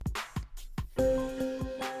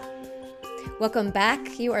Welcome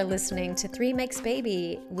back. You are listening to Three Makes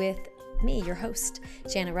Baby with me, your host,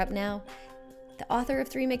 Jana Rupnow, the author of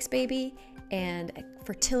Three Makes Baby and a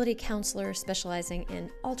fertility counselor specializing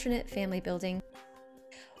in alternate family building.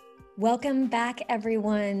 Welcome back,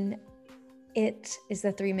 everyone. It is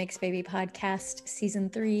the Three Makes Baby podcast,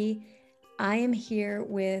 season 3. I am here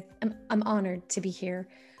with, I'm honored to be here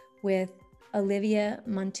with Olivia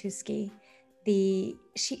Montusky.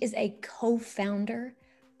 She is a co-founder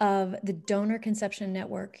of the Donor Conception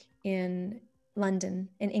Network in London,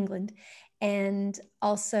 in England, and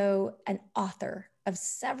also an author of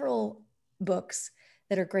several books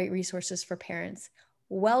that are great resources for parents.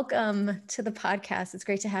 Welcome to the podcast. It's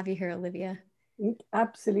great to have you here, Olivia.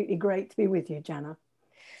 Absolutely great to be with you, Jana.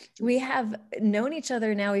 We have known each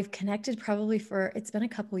other now. We've connected probably it's been a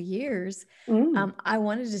couple of years. I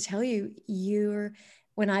wanted to tell you,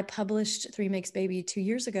 when I published Three Makes Baby 2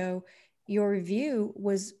 years ago, your review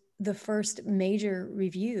was the first major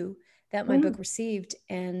review that my book received.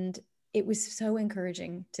 And it was so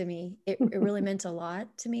encouraging to me. It really meant a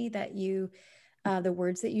lot to me that the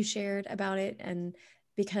words that you shared about it, and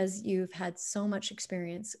because you've had so much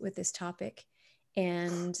experience with this topic.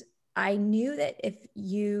 And I knew that if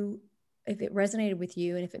it resonated with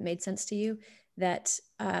you and if it made sense to you, that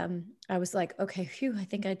I was like, okay, phew, I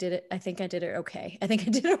think I did it. I think I did it okay. I think I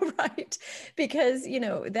did it right. Because,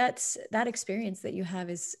 that experience that you have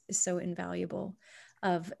is so invaluable,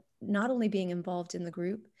 of not only being involved in the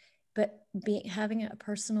group, but having a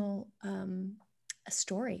personal a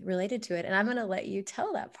story related to it. And I'm going to let you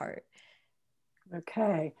tell that part.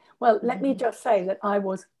 Okay. Well, let me just say that I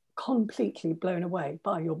was completely blown away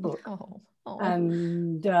by your book.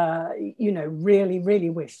 And, really, really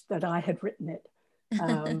wished that I had written it.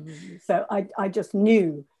 So I just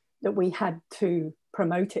knew that we had to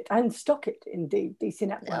promote it and stock it, indeed. DC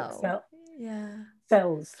Network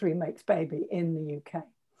sells Three Makes Baby in the UK.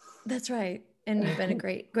 That's right. And you've been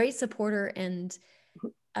a great supporter. And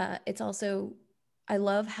it's also, I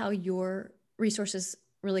love how your resources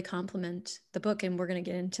really complement the book. And we're going to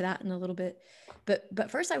get into that in a little bit. But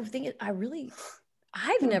first, I think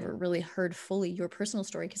I've never really heard fully your personal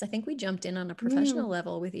story, because I think we jumped in on a professional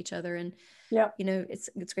level with each other. And,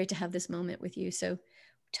 it's great to have this moment with you. So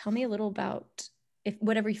tell me a little about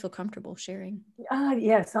whatever you feel comfortable sharing.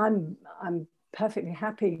 Yes, I'm perfectly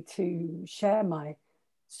happy to share my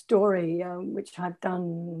story, which I've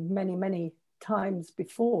done many, many times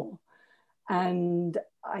before. And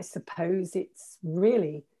I suppose it's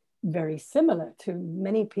really very similar to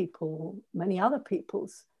many other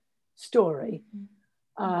people's story,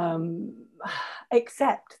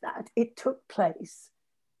 except that it took place,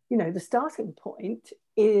 the starting point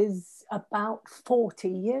is about 40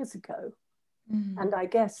 years ago. And I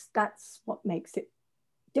guess that's what makes it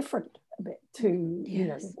different a bit to,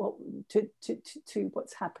 to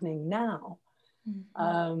what's happening now.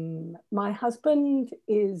 My husband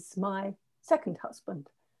is my second husband.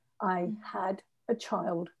 I had a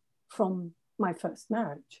child from my first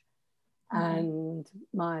marriage, and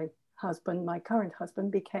my current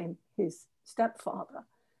husband, became his stepfather.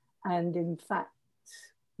 And in fact,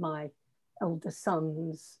 my eldest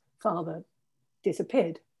son's father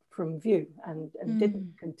disappeared from view and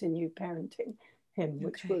didn't continue parenting him,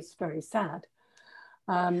 which was very sad.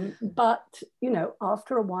 But,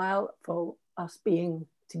 after a while, for us being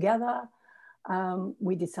together,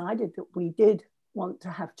 we decided that we did want to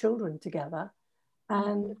have children together.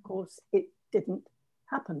 And of course, it didn't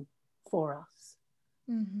happen for us.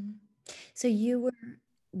 So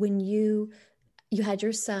when you had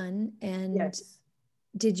your son, and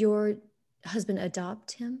did your husband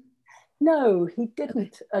adopt him? No, he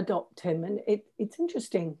didn't adopt him. And it's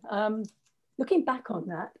interesting. Looking back on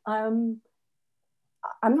that, I'm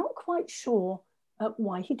not quite sure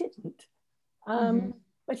why he didn't.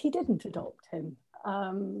 But he didn't adopt him.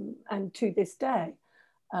 And to this day,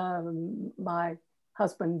 my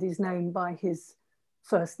husband is known by his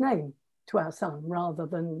first name to our son rather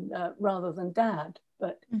than Dad.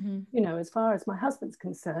 But as far as my husband's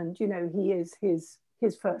concerned, he is his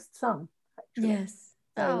first son, actually. Yes.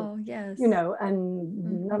 So, yes.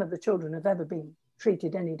 And none of the children have ever been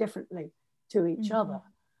treated any differently to each other.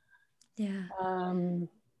 Yeah.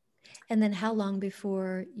 And then how long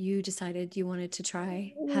before you decided you wanted to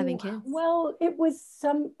try having kids? Well, it was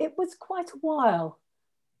quite a while.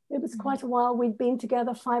 It was quite a while. We'd been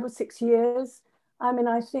together 5 or 6 years. I mean,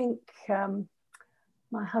 I think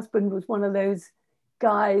my husband was one of those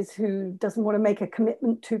guys who doesn't want to make a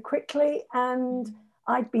commitment too quickly. And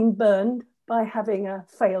I'd been burned by having a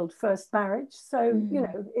failed first marriage. So,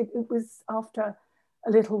 it was after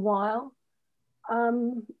a little while.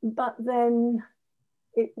 But then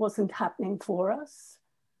it wasn't happening for us.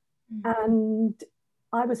 Mm. And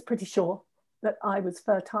I was pretty sure that I was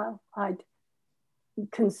fertile. I'd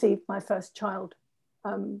conceived my first child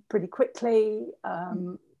pretty quickly.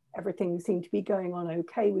 Everything seemed to be going on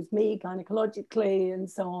okay with me gynecologically and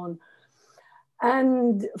so on.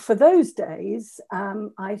 And for those days,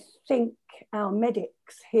 I think our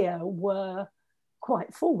medics here were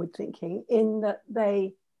quite forward thinking in that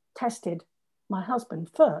they tested my husband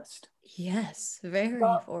first. Yes, very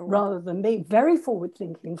forward. Rather than me, very forward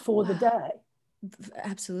thinking for the day.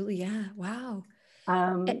 Absolutely, yeah. Wow.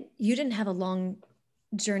 You didn't have a long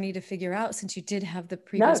journey to figure out, since you did have the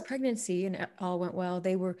previous pregnancy and it all went well.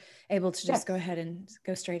 They were able to just go ahead and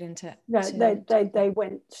go straight into. They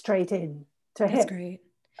went straight in to him. That's great.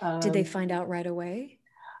 Did they find out right away?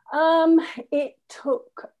 It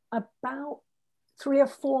took about 3 or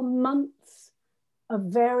 4 months of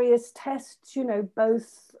various tests, you know,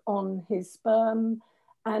 both on his sperm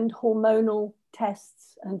and hormonal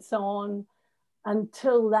tests and so on,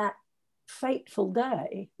 until that fateful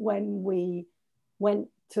day when we went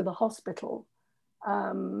to the hospital.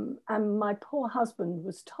 And my poor husband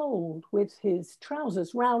was told, with his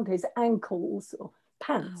trousers round his ankles, or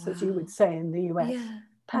pants, as you would say in the US,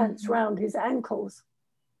 pants round his ankles,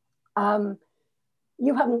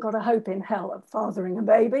 you haven't got a hope in hell of fathering a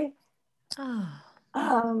baby.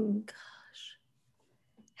 Gosh,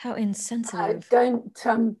 how insensitive.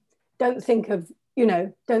 Don't think of, you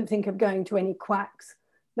know, don't think of going to any quacks.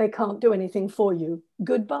 They can't do anything for you.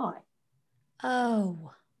 Goodbye.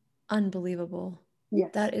 Oh, unbelievable.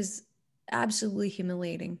 Yes. That is absolutely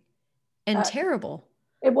humiliating and terrible.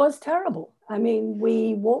 It was terrible. I mean,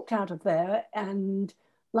 we walked out of there and,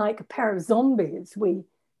 like a pair of zombies, we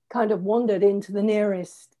kind of wandered into the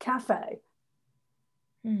nearest cafe,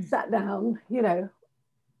 sat down, you know,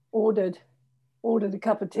 ordered a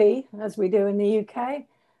cup of tea, as we do in the UK,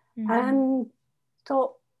 and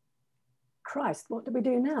thought, Christ, what do we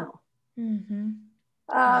do now?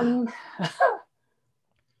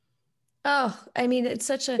 Oh, I mean, it's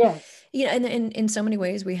such a, you know, and in so many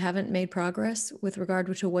ways, we haven't made progress with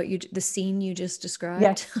regard to what the scene you just described.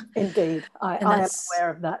 Yes, indeed. I am aware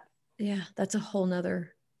of that. Yeah, that's a whole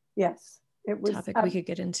nother it was topic we could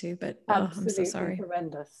get into, but I'm so sorry.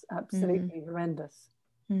 Horrendous. Absolutely horrendous.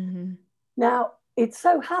 Now, it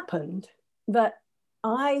so happened that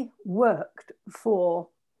I worked for,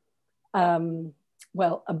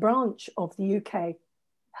 a branch of the UK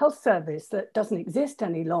health service that doesn't exist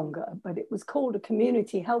any longer, but it was called a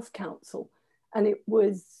Community Health Council, and it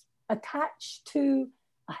was attached to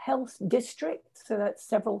a health district, so that's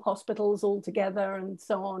several hospitals all together and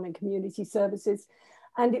so on, and community services,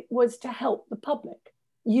 and it was to help the public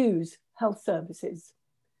use health services.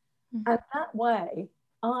 And that way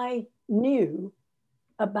I knew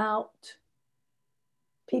about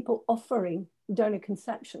people offering donor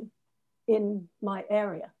conception in my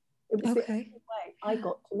area. It was the only way I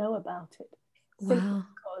got to know about it, simply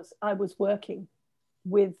because I was working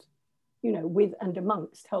with, you know, with and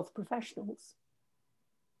amongst health professionals.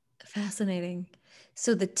 Fascinating.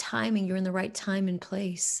 So the timing, you're in the right time and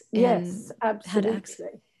place. And yes,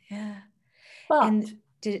 absolutely. And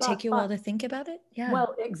did it take you a while to think about it? Yeah.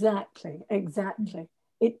 Well, exactly.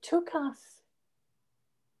 It took us,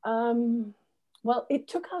 it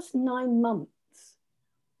took us 9 months.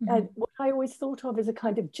 What I always thought of as a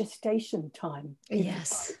kind of gestation time.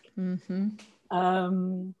 Yes. It's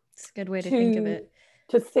a good way to think of it.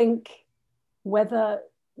 To think whether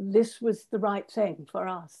this was the right thing for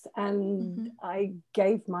us. And I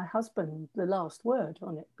gave my husband the last word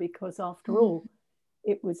on it, because after all,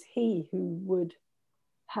 it was he who would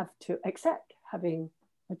have to accept having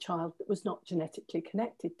a child that was not genetically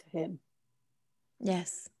connected to him.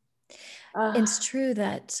 Yes. It's true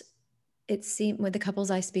that it seems, with the couples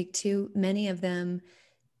I speak to, many of them,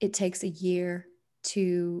 it takes a year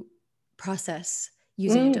to process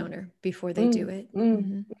using a donor before they do it.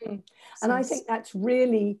 And I think that's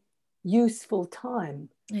really useful time.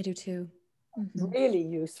 I do too. Really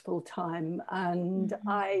useful time. And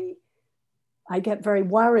I get very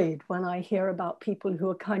worried when I hear about people who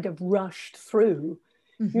are kind of rushed through,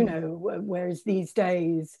 you know, whereas these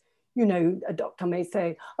days, you know, a doctor may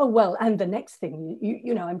say, oh, well, and the next thing,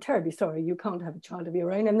 you know, I'm terribly sorry, you can't have a child of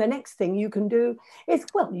your own. And the next thing you can do is,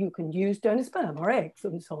 well, you can use donor sperm or eggs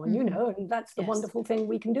and so on, you know, and that's the wonderful thing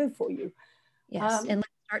we can do for you. Yes, and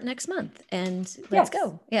let's start next month and let's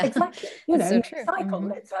go. Yeah, exactly. You know, so true. Cycle,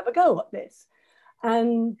 let's have a go at this.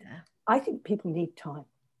 And I think people need time.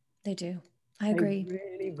 They do. I agree. They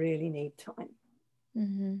really, really need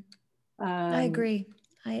time. I agree.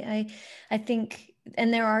 I think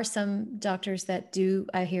And there are some doctors that do,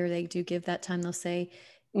 I hear they do give that time. They'll say,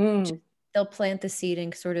 they'll plant the seed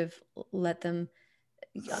and sort of let them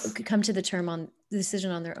come to the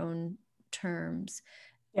decision on their own terms.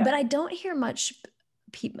 Yeah. But I don't hear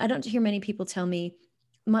I don't hear many people tell me,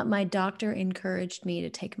 my doctor encouraged me to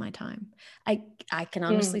take my time. I can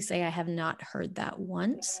honestly say I have not heard that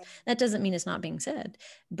once. That doesn't mean it's not being said,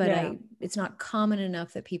 but it's not common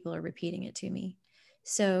enough that people are repeating it to me.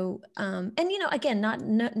 So, and again,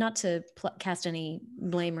 not to cast any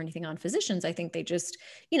blame or anything on physicians. I think they just,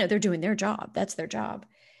 they're doing their job. That's their job.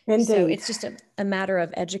 Indeed. So it's just a matter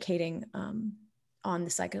of educating on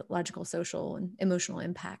the psychological, social, and emotional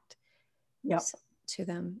impact to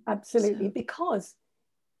them. Absolutely. So. Because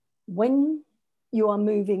when you are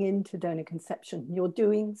moving into donor conception, you're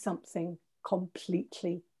doing something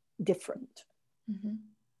completely different. Mm-hmm.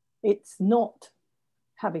 It's not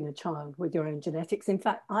having a child with your own genetics. In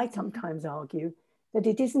fact, I sometimes argue that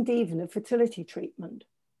it isn't even a fertility treatment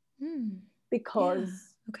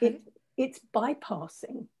because it's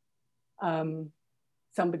bypassing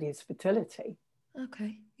somebody's fertility.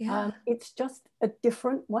 Okay. Yeah. It's just a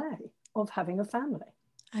different way of having a family.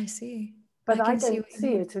 I see. But I don't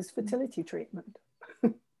see it as fertility treatment.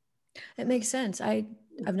 It makes sense. I've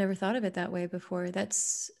never thought of it that way before.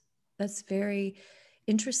 That's very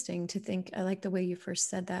interesting to think. I like the way you first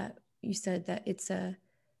said that. You said that it's a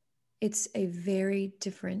very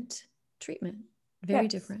different treatment. Very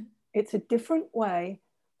different. It's a different way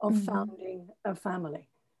of founding a family.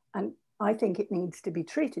 And I think it needs to be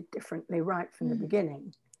treated differently right from the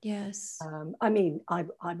beginning. Yes. I mean, I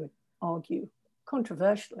would argue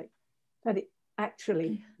controversially that it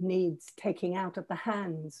actually needs taking out of the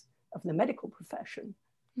hands of the medical profession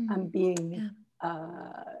and being,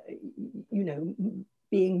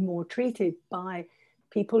 being more treated by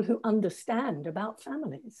people who understand about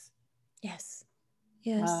families. Yes.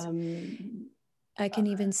 Yes. I can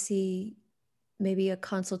even see maybe a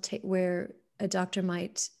consultation where a doctor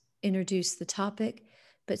might introduce the topic,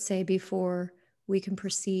 but say before we can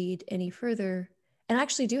proceed any further, and I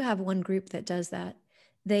actually do have one group that does that.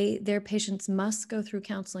 Their patients must go through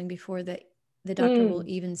counseling before the doctor will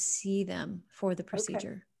even see them for the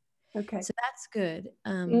procedure. Okay. So that's good.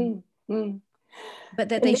 But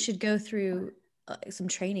that they should go through some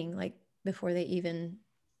training, like before they even,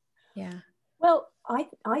 Well,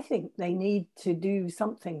 I think they need to do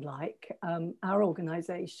something like our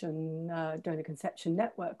organization, Donor Conception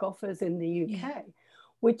Network, offers in the UK,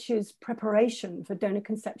 which is preparation for donor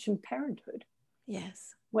conception parenthood.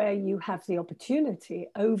 Yes. Where you have the opportunity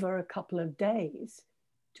over a couple of days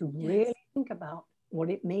to really think about what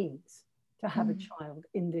it means to have a child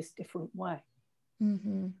in this different way.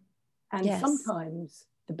 Mm-hmm. And sometimes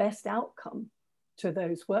the best outcome to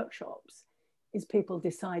those workshops is people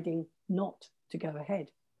deciding not to go ahead.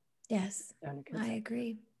 Yes, I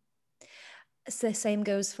agree. So the same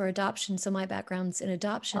goes for adoption. So my background's in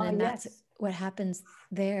adoption, and that's what happens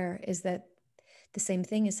there is that the same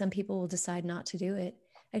thing is some people will decide not to do it.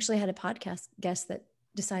 Actually, I had a podcast guest that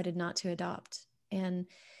decided not to adopt, and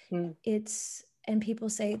and people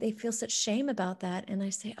say they feel such shame about that. And I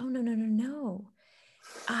say, oh, no.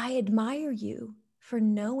 I admire you for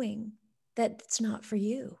knowing that it's not for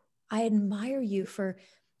you. I admire you for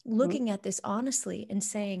looking at this honestly and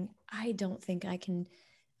saying, I don't think I can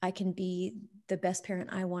be the best parent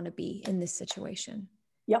I want to be in this situation.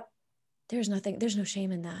 Yep. There's no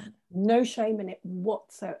shame in that. No shame in it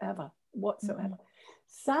whatsoever.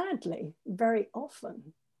 Sadly, very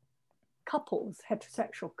often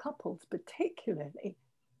heterosexual couples particularly,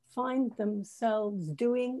 find themselves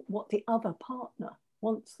doing what the other partner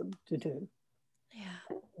wants them to do.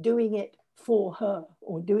 Yeah. Doing it for her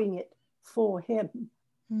or doing it for him.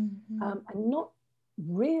 Mm-hmm. And not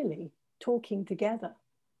really talking together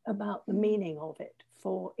about the meaning of it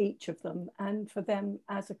for each of them and for them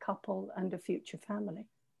as a couple and a future family.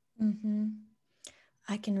 Mm-hmm.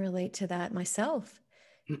 I can relate to that myself.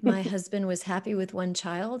 My husband was happy with one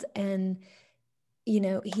child and,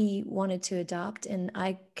 he wanted to adopt, and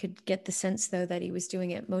I could get the sense though that he was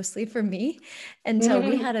doing it mostly for me until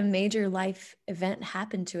we had a major life event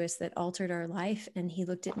happen to us that altered our life. And he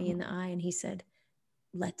looked at me in the eye and he said,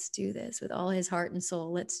 let's do this with all his heart and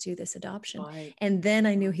soul. Let's do this adoption. Right. And then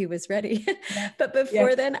I knew he was ready. But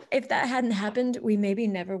before then, if that hadn't happened, we maybe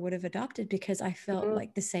never would have adopted, because I felt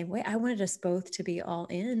like the same way. I wanted us both to be all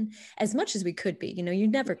in as much as we could be. You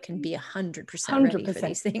never can be 100% ready for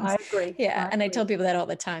these things. I agree. Yeah. I tell people that all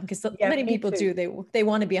the time, because many people do. They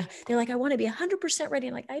want to be, they're like, I want to be 100% ready.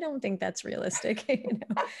 And like, I don't think that's realistic.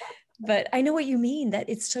 But I know what you mean, that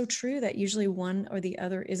it's so true that usually one or the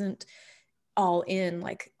other isn't all in,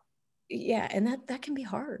 like, Yeah, and that can be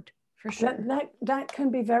hard, for sure. That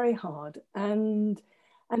can be very hard, and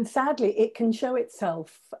sadly it can show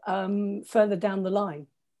itself further down the line.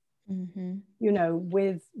 Mm-hmm. You know,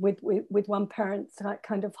 with one parent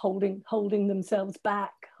kind of holding themselves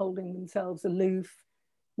back, holding themselves aloof,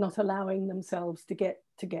 not allowing themselves to get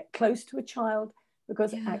close to a child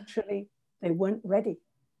because actually they weren't ready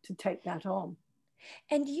to take that on.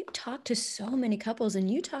 And you talk to so many couples, and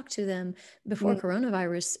you talk to them before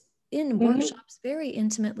coronavirus in workshops, very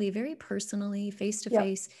intimately, very personally, face to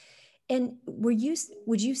face. And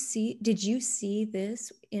did you see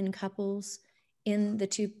this in couples, in the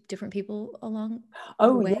two different people along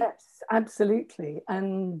the way? Yes, absolutely.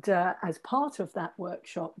 And as part of that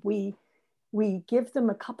workshop, we give them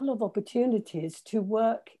a couple of opportunities to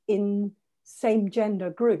work in same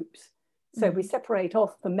gender groups. So we separate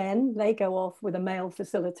off the men, they go off with a male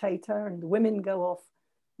facilitator, and the women go off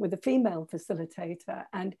with a female facilitator.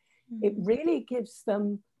 And it really gives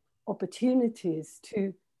them opportunities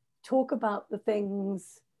to talk about the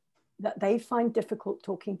things that they find difficult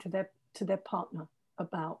talking to their partner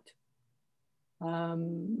about.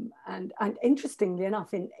 And interestingly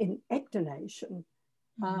enough, in egg donation,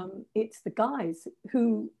 it's the guys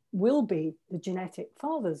who will be the genetic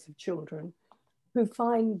fathers of children who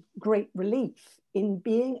find great relief in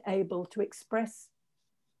being able to express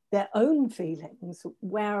their own feelings,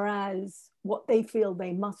 whereas what they feel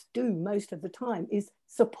they must do most of the time is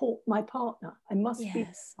support my partner. I must be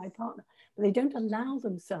my partner. But they don't allow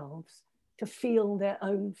themselves to feel their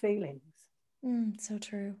own feelings. So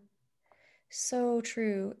true. So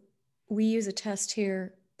true. We use a test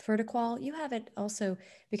here, Fertiqual. You have it also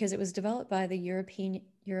because it was developed by the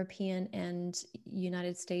European and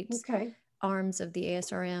United States arms of the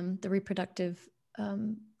ASRM, the reproductive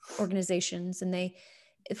organizations. And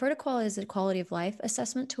Fertiqual is a quality of life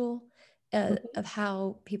assessment tool of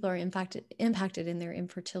how people are impacted in their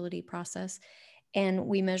infertility process. And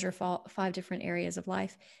we measure 5 different areas of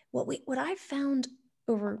life. What I found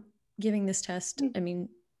over giving this test, I mean,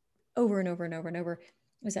 over and over and over and over,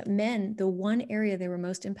 was that men, the one area they were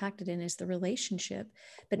most impacted in is the relationship,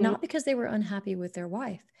 but not because they were unhappy with their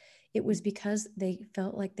wife. It was because they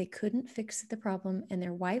felt like they couldn't fix the problem and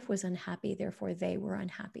their wife was unhappy, therefore they were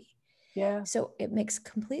unhappy. Yeah. So it makes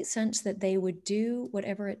complete sense that they would do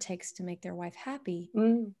whatever it takes to make their wife happy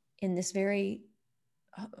in this very,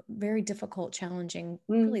 very difficult, challenging,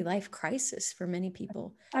 really life crisis for many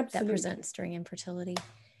people that presents during infertility.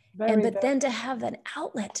 But then to have that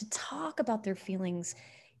outlet to talk about their feelings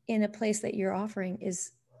in a place that you're offering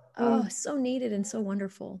is so needed and so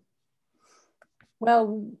wonderful.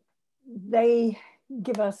 Well, they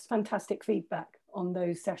give us fantastic feedback on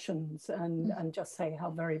those sessions and just say how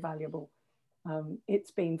very valuable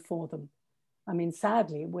it's been for them. I mean,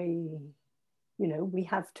 sadly, we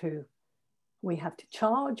have to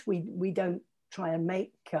charge. We don't try and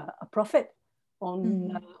make a profit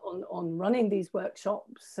on running these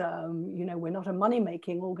workshops. We're not a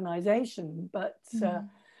money-making organization, but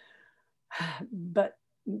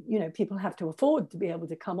people have to afford to be able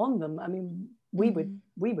to come on them. I mean, we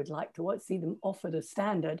would like to see them offered as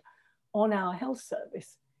standard on our health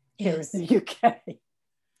service here in the UK.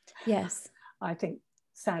 Yes. I think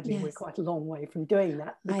sadly we're quite a long way from doing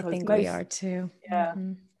that. I think we are too. Yeah.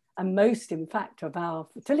 And most, in fact, of our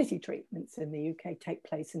fertility treatments in the UK take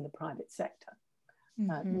place in the private sector,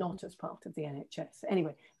 not as part of the NHS.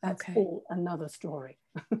 Anyway, that's all another story.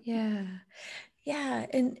 Yeah.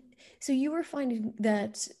 And so you were finding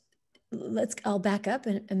that, I'll back up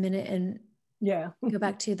a minute and go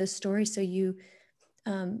back to the story. So you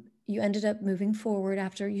ended up moving forward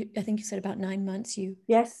after I think you said about 9 months, you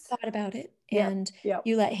thought about it and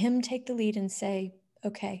you let him take the lead and say,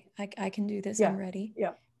 okay, I can do this. I'm ready.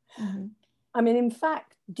 Yeah. I mean, in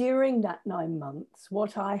fact, during that 9 months,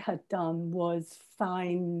 what I had done was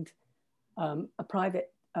find a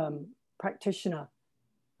private practitioner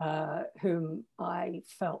whom I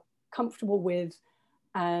felt comfortable with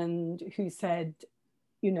and who said,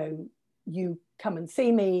 you come and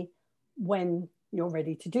see me when you're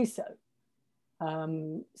ready to do so.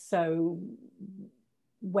 So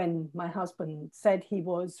when my husband said he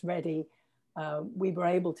was ready, we were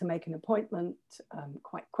able to make an appointment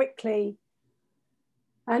quite quickly.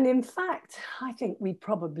 And in fact, I think we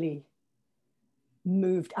probably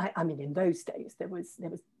moved. I mean, in those days, there was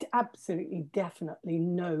absolutely, definitely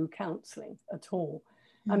no counselling at all.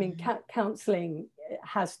 I mean, counselling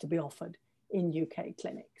has to be offered in UK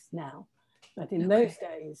clinics now, but in those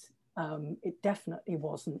days, it definitely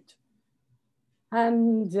wasn't.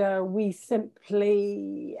 And we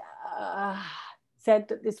simply said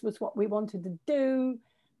that this was what we wanted to do.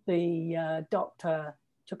 The doctor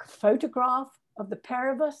took a photograph of the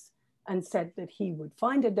pair of us, and said that he would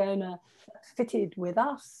find a donor that fitted with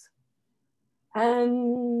us.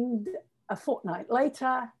 And a fortnight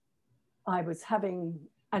later, I was having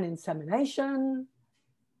an insemination,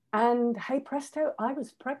 and hey presto, I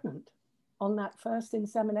was pregnant on that first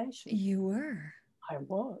insemination. You were? I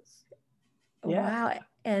was. Yeah. Wow.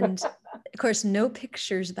 And of course, no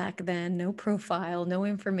pictures back then, no profile, no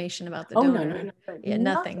information about the donor. No. Yeah,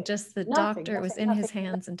 nothing. Just the doctor. It was in his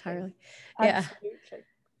hands entirely. Yeah. Absolutely.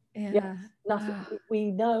 Yeah. Yes, nothing. Wow.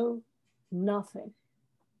 We know nothing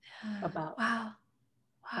about our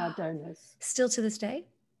donors. Still to this day?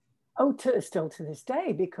 Oh, still to this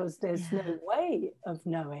day, because there's no way of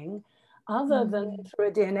knowing other than through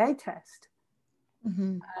a DNA test.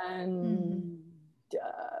 And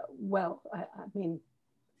well, I mean,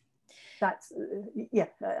 that's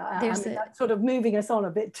that's sort of moving us on a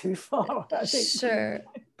bit too far, I think. Sure.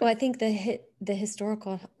 Well, I think the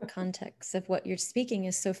historical context of what you're speaking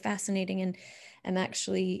is so fascinating, and I'm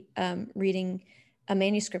actually reading a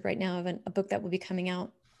manuscript right now of a book that will be coming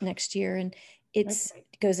out next year, and it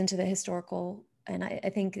goes into the historical, and I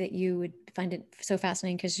think that you would find it so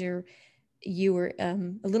fascinating because you were a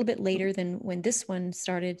little bit later than when this one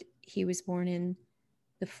started. He was born in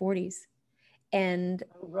the 40s, and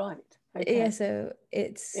yeah, so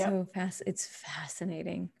it's it's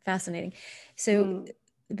fascinating. So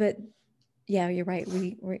but yeah, you're right,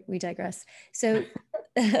 we digress. So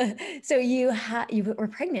so you were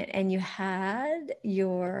pregnant, and you had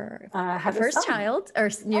your first child,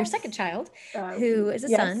 or your second child, who is a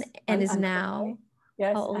son, and is now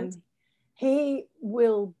how old? And he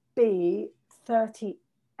will be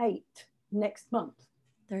 38 next month.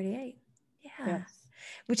 38. Yeah.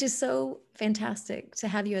 Which is so fantastic to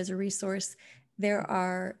have you as a resource. There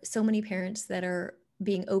are so many parents that are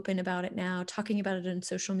being open about it now, talking about it on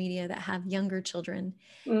social media, that have younger children.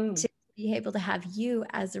 To be able to have you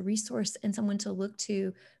as a resource and someone to look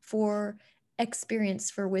to for experience,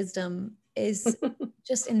 for wisdom, is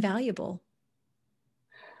just invaluable.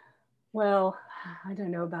 Well, I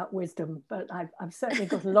don't know about wisdom, but I've certainly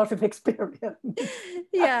got a lot of experience.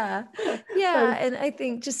 Yeah. And I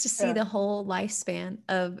think just to see the whole lifespan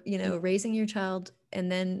of, raising your child,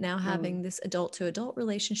 and then now having this adult to adult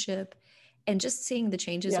relationship, and just seeing the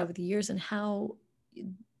changes over the years, and how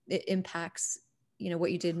it impacts,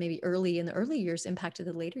 what you did maybe early in the early years impacted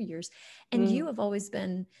the later years. And you have always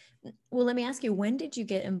been, well, let me ask you, when did you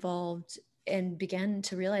get involved and began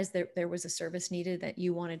to realize that there was a service needed, that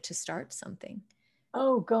you wanted to start something?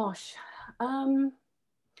 Oh gosh.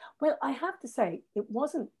 Well, I have to say, it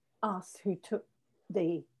wasn't us who took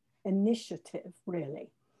the initiative, really.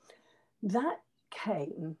 That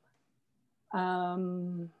came,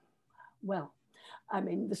 well, I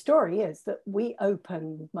mean, the story is that my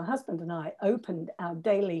husband and I opened our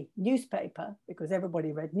daily newspaper, because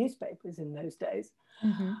everybody read newspapers in those days,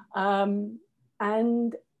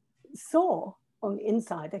 and saw on the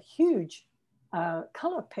inside a huge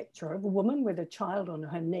color picture of a woman with a child on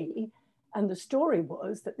her knee. And the story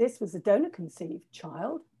was that this was a donor-conceived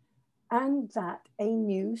child, and that a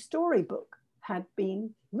new storybook had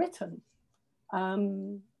been written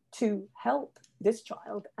to help this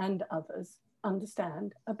child and others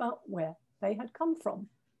understand about where they had come from.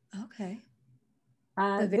 Okay.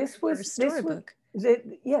 This was storybook.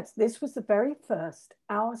 This was the very first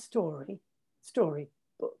Our Story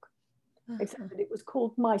storybook. Except that it was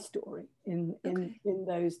called My Story in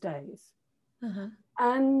those days.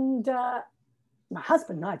 And my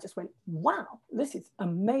husband and I just went, wow, this is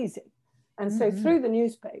amazing. And so through the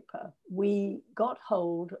newspaper, we got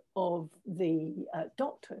hold of the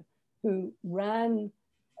doctor who ran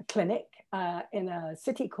a clinic in a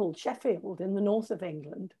city called Sheffield in the north of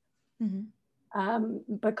England,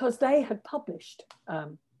 because they had published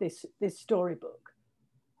this storybook.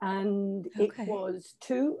 And it was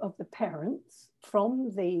two of the parents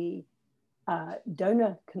from the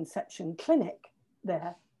donor conception clinic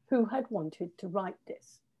there who had wanted to write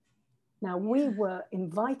this. Now, we were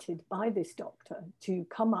invited by this doctor to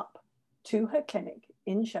come up to her clinic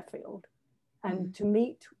in Sheffield and to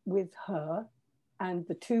meet with her and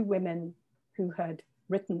the two women who had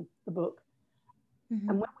written the book.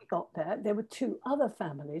 And when we got there, there were two other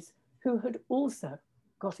families who had also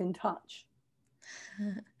got in touch.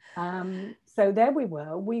 So there we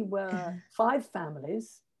were 5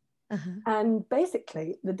 families. And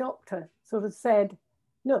basically the doctor sort of said,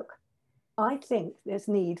 look, I think there's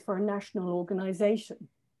need for a national organization,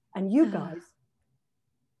 and you guys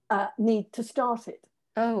need to start it.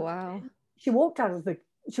 Oh, wow. She walked out of the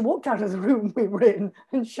room we were in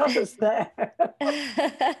and shut us there.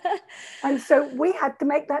 And so we had to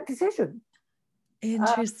make that decision.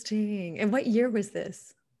 Interesting. And what year was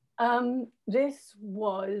this? This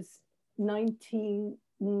was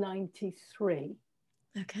 1993.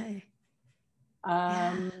 Okay.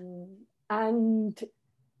 And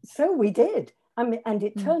so we did. I mean, and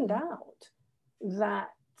it turned out that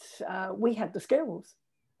we had the skills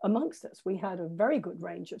amongst us. We had a very good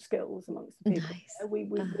range of skills amongst the people. Nice. We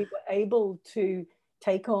were able to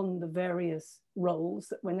take on the various roles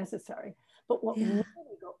that were necessary. But what really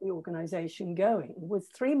got the organization going was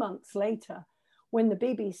 3 months later, when the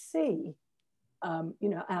BBC,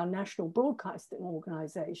 our national broadcasting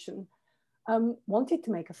organization, wanted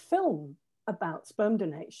to make a film about sperm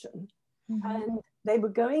donation. And they were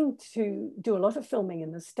going to do a lot of filming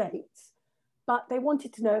in the States, but they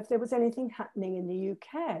wanted to know if there was anything happening in the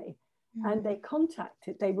UK. And they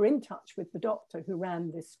were in touch with the doctor who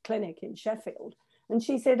ran this clinic in Sheffield. And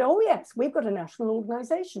she said, oh, yes, we've got a national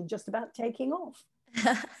organization just about taking off.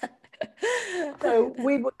 So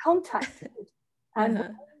we were contacted and we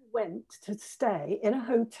went to stay in a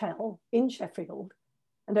hotel in Sheffield.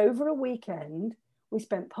 And over a weekend, we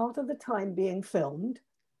spent part of the time being filmed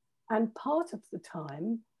and part of the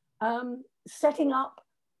time setting up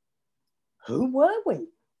who were we?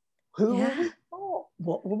 Who were we for?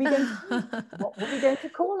 What were we going to do? What were we going to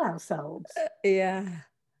call ourselves? Yeah.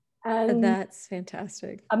 And that's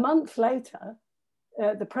fantastic. A month later,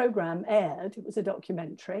 the program aired. It was a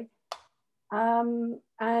documentary. And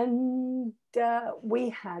we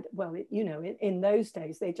had, well, in those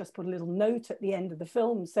days, they just put a little note at the end of the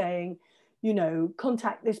film saying,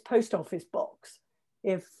 contact this post office box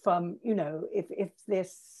if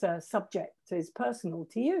this subject is personal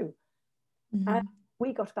to you. And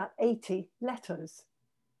we got about 80 letters,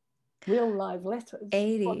 real live letters.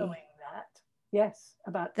 80. Following that. Yes,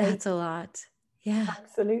 about 80. That's a lot. Yeah.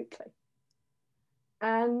 Absolutely.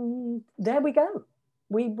 And there we go.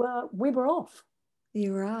 We were off.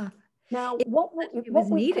 You were off. Now, it was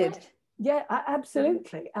needed.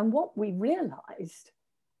 Absolutely. And what we realized,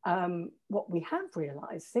 what we have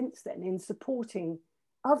realized since then in supporting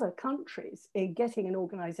other countries in getting an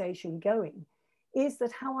organization going, is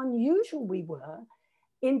that how unusual we were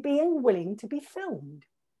in being willing to be filmed.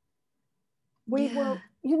 We were,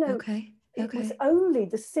 it was only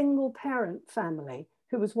the single parent family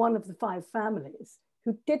who was one of the 5 families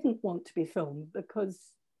who didn't want to be filmed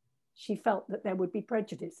because she felt that there would be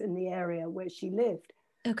prejudice in the area where she lived.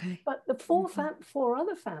 Okay. But the 4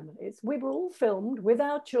 other families, we were all filmed with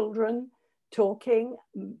our children talking.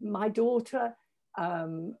 My daughter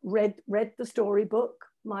read the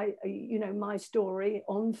storybook, my story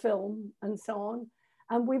on film and so on.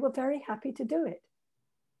 And we were very happy to do it.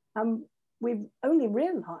 We've only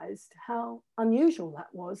realized how unusual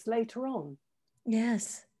that was later on.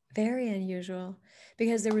 Yes, very unusual,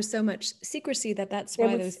 because there was so much secrecy that's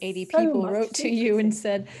why those 80 people wrote to you and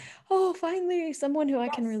said, oh, finally someone who I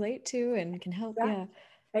can relate to and can help.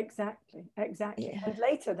 Exactly. Yeah. And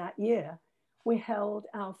later that year, we held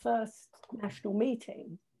our first national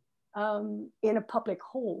meeting in a public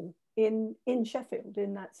hall in Sheffield,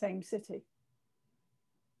 in that same city.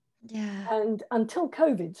 Yeah. And until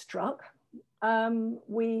COVID struck,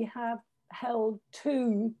 we have held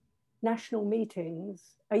 2 national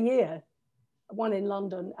meetings a year, one in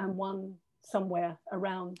London and one somewhere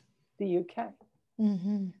around the UK.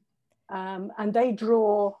 And they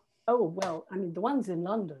draw, the ones in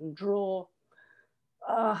London draw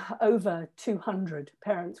over 200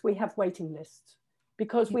 parents. We have waiting lists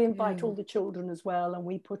because we invite all the children as well, and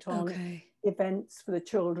we put on events for the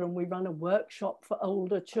children. We run a workshop for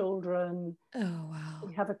older children. Oh, wow.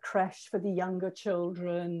 We have a creche for the younger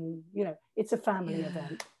children. It's a family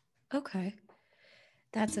event. Okay.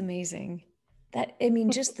 That's amazing.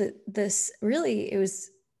 Just this really, it was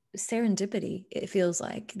serendipity. It feels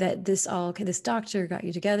like that this doctor got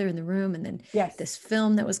you together in the room, and then this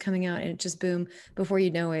film that was coming out, and it just boom, before you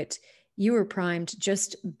know it, you were primed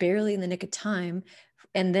just barely in the nick of time.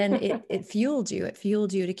 And then it fueled you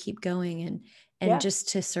to keep going and just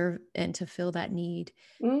to serve and to fill that need.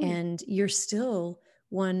 And you're still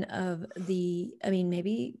one of the,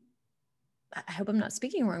 maybe, I hope I'm not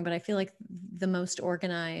speaking wrong, but I feel like the most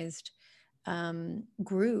organized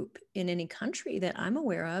group in any country that I'm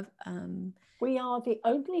aware of. We are the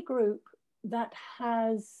only group that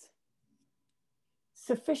has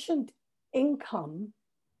sufficient income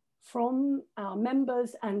from our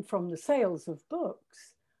members and from the sales of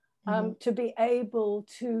books to be able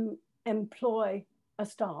to employ a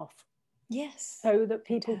staff. Yes. So that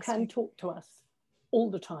people can talk to us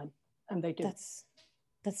all the time. And they do. That's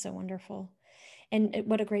so wonderful. And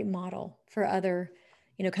what a great model for other,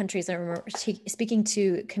 countries. I remember speaking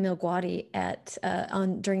to Camille Guadi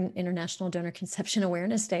during International Donor Conception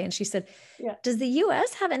Awareness Day, and she said, "Does the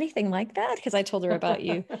U.S. have anything like that?" Because I told her about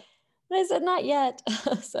you, and I said, "Not yet."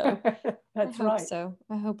 So that's I hope right. so.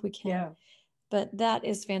 I hope we can. Yeah. But that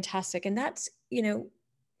is fantastic, and that's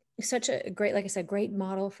such a great, like I said, great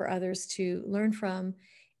model for others to learn from,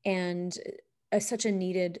 and such a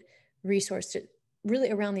needed resource to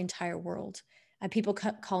really around the entire world. People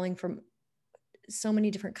calling from so many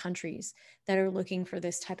different countries that are looking for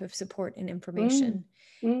this type of support and information.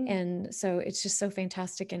 And so it's just so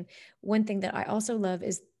fantastic. And one thing that I also love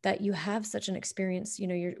is that you have such an experience,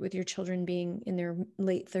 you're with your children being in their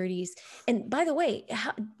late 30s. And by the way,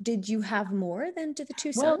 did you have more than the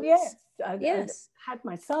two sons? Well, yes. I had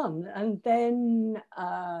my son, and then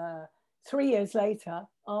 3 years later,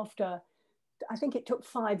 after I think it took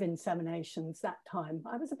 5 inseminations that time,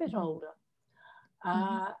 I was a bit older.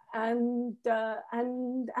 And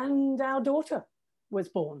our daughter was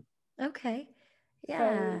born. Okay.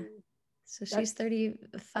 Yeah. So she's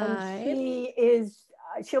 35.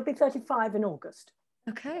 She'll be 35 in August.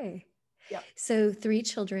 Okay. Yeah. So 3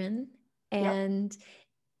 children, and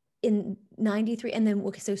in 93, and then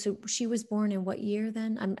so she was born in what year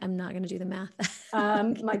then? I'm not going to do the math.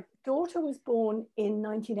 My daughter was born in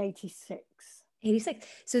 1986. 86.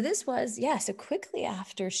 So this was, so quickly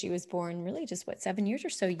after she was born, really just 7 years or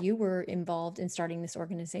so, you were involved in starting this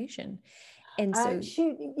organization. And so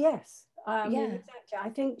yes, exactly. I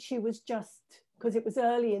think she was just, because it was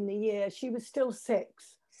early in the year, she was still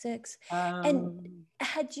 6. And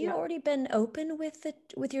had you already been open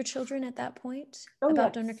with your children at that point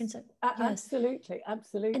about donor consent? Yes. Absolutely.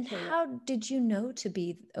 And how did you know to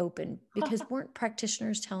be open? Because weren't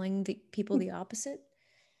practitioners telling the people the opposite?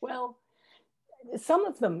 Well,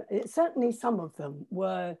 certainly some of them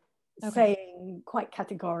were saying quite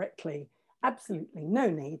categorically, absolutely no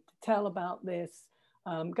need to tell about this,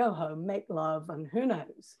 go home, make love, and who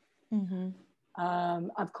knows.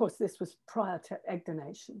 Of course, this was prior to egg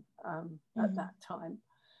donation at that time.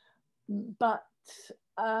 But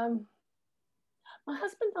my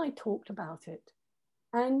husband and I talked about it,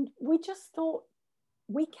 and we just thought,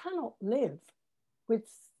 we cannot live with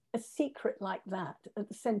a secret like that at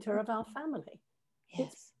the center of our family.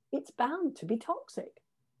 Yes. It's bound to be toxic.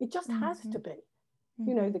 It just has to be.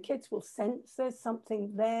 The kids will sense there's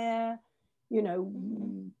something there.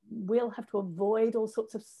 We'll have to avoid all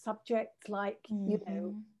sorts of subjects like,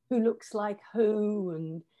 who looks like who,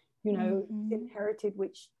 and, inherited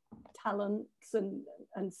which talents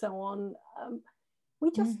and so on.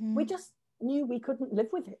 We just knew we couldn't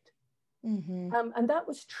live with it. And that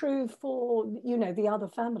was true for, the other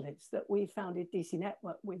families that we founded DC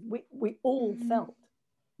Network with. We all felt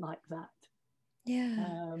like that.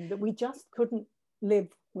 Yeah. That we just couldn't live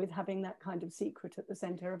with having that kind of secret at the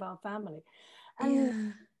center of our family.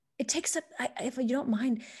 And it takes up, if you don't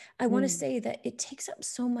mind, I want to say that it takes up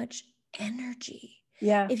so much energy.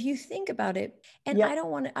 Yeah. If you think about it, and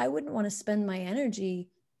I wouldn't want to spend my energy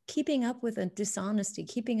keeping up with a dishonesty,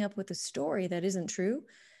 keeping up with a story that isn't true.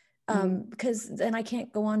 Because then I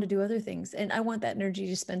can't go on to do other things. And I want that energy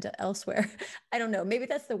to spend elsewhere. I don't know, maybe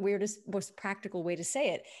that's the weirdest, most practical way to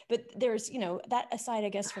say it. But there's, that aside, I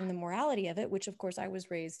guess, from the morality of it, which of course I was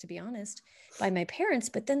raised, to be honest, by my parents,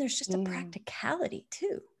 but then there's just a practicality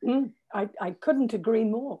too. I couldn't agree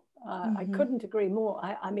more. I couldn't agree more.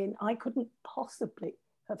 I mean, I couldn't possibly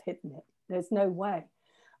have hidden it. There's no way.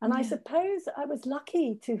 And I suppose I was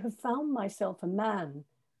lucky to have found myself a man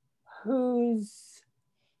whose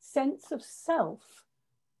sense of self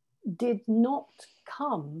did not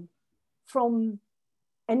come from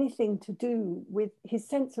anything to do with his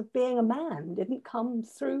sense of being a man, didn't come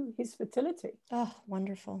through his fertility. Oh,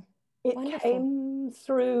 wonderful. It came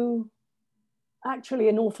through, actually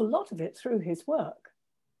an awful lot of it, through his work,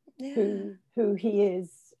 who he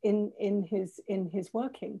is in his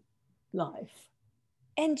working life.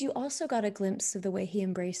 And you also got a glimpse of the way he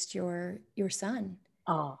embraced your son.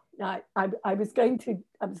 I was going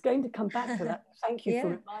to come back to that. Thank you for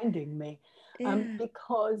reminding me,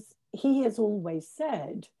 because he has always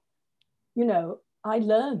said, I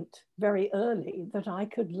learned very early that I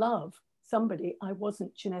could love somebody I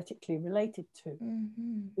wasn't genetically related to.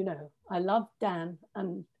 I loved Dan,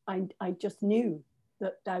 and I just knew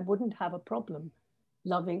that I wouldn't have a problem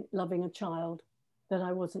loving a child that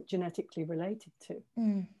I wasn't genetically related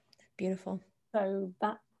to. Beautiful. So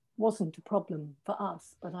that wasn't a problem for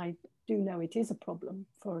us, but I do know it is a problem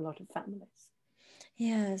for a lot of families.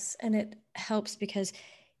 Yes, and it helps because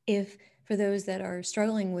if for those that are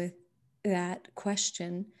struggling with that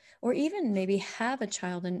question, or even maybe have a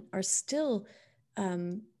child and are still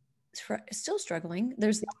still struggling.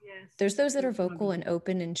 There's Yes. those that are vocal and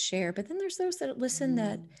open and share, but then there's those that listen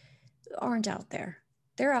that aren't out there.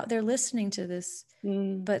 They're out there listening to this,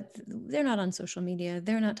 but they're not on social media.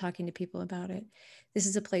 They're not talking to people about it. This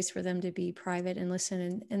is a place for them to be private and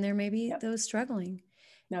listen. And there may be those struggling.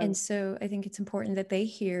 No. And so I think it's important that they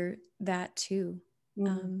hear that too.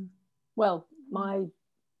 Well, my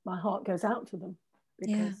heart goes out to them,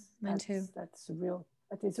 because mine too. That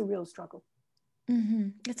is a real struggle.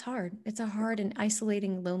 It's hard. It's a hard and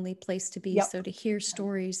isolating, lonely place to be. So to hear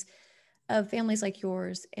stories of families like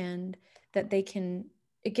yours, and that they can,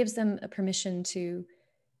 it gives them a permission to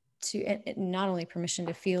not only permission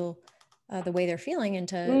to feel the way they're feeling, and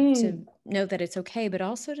to know that it's okay, but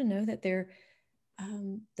also to know that there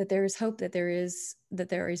is hope, that there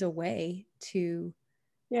is a way to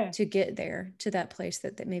get there, to that place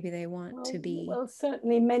that maybe they want to be. Well,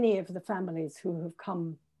 certainly many of the families who have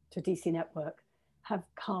come to DC Network have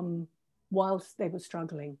come whilst they were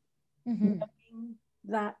struggling, knowing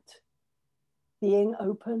that being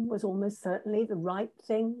open was almost certainly the right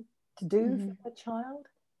thing to do for the child,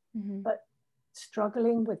 but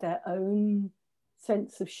struggling with their own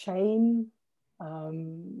sense of shame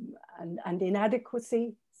and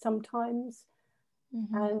inadequacy sometimes.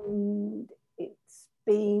 And it's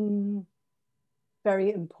been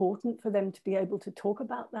very important for them to be able to talk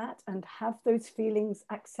about that and have those feelings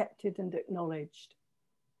accepted and acknowledged.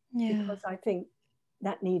 Because I think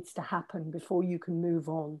that needs to happen before you can move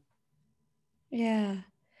on. Yeah.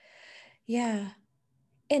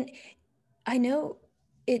 And I know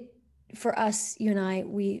it, for us, you and I,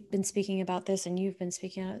 we've been speaking about this, and you've been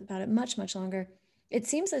speaking about it much, much longer. It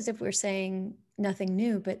seems as if we're saying nothing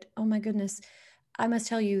new, but oh my goodness, I must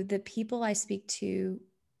tell you, the people I speak to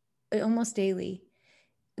almost daily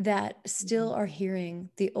that still are hearing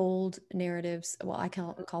the old narratives. Well, I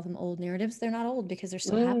can't call them old narratives. They're not old because they're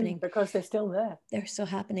still happening. Because they're still there. They're still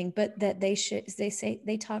happening, but that they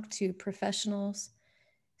talk to professionals,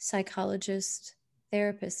 psychologists,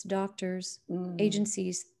 therapists, doctors,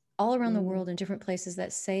 agencies all around the world in different places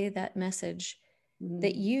that say that message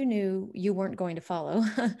that you knew you weren't going to follow.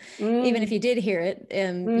 Even if you did hear it,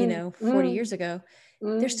 40 years ago,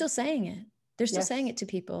 they're still saying it. They're still saying it to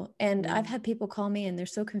people. And I've had people call me and they're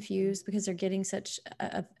so confused because they're getting such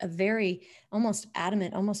a very almost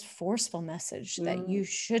adamant, almost forceful message that you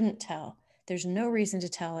shouldn't tell. There's no reason to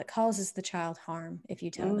tell. It causes the child harm if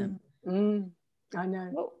you tell them. I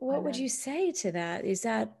know. What would you say to that? Is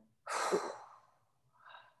that,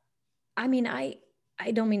 I mean, I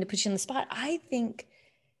don't mean to put you on the spot. I think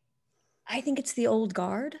it's the old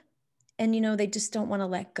guard, and, they just don't want to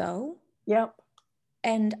let go. Yep.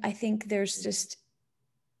 And I think I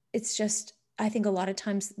think a lot of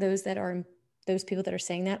times those people that are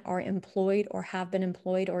saying that are employed or have been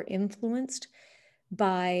employed or influenced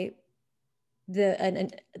by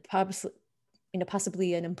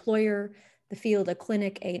possibly an employer, the field, a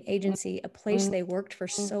clinic, an agency, a place they worked for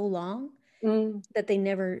so long that they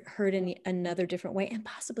never heard another different way. And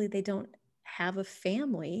possibly they don't have a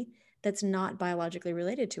family that's not biologically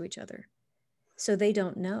related to each other. So they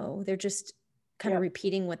don't know. They're just kind of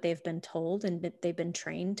repeating what they've been told and that they've been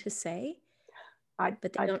trained to say, but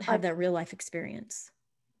they don't have that real life experience.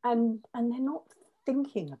 And they're not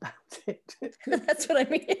thinking about it. That's what I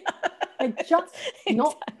mean. They're just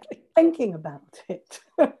not thinking about it.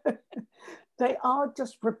 They are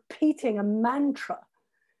just repeating a mantra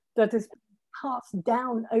that has passed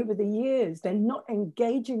down over the years. They're not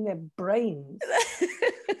engaging their brains.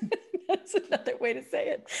 That's another way to say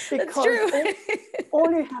it. Because that's true.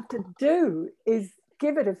 all you have to do is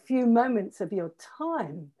give it a few moments of your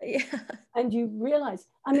time. Yeah. And you realize,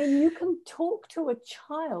 I mean, you can talk to a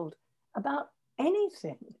child about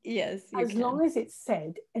anything. Yes. As long as it's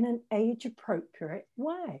said in an age-appropriate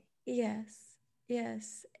way. Yes.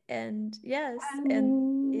 And yes.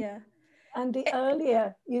 And the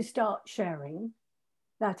earlier you start sharing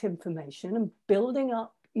that information and building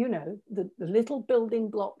up, the little building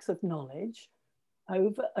blocks of knowledge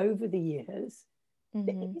over the years,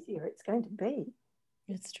 the easier it's going to be.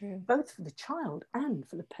 It's true. Both for the child and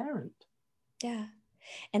for the parent. Yeah.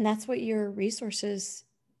 And that's what your resources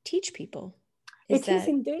teach people. It is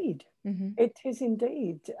indeed. It is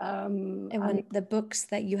indeed. And when the books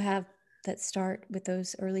that you have that start with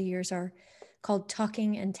those early years are called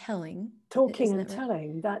Talking and Telling. Talking and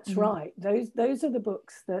Telling, that's right. Those are the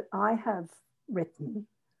books that I have written.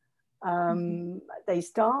 They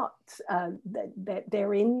start,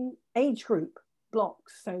 they're in age group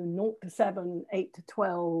blocks, so 0 to 7, 8 to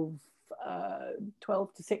 12,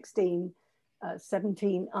 12 to 16,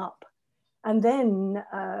 17 up, and then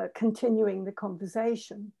continuing the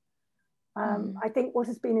conversation. I think what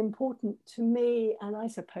has been important to me, and I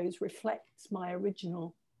suppose reflects my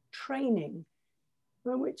original training,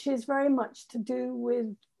 which is very much to do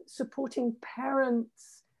with supporting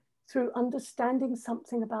parents through understanding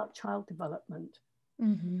something about child development,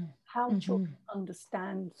 how children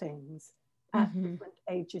understand things at different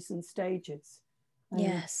ages and stages.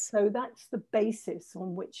 Yes. So that's the basis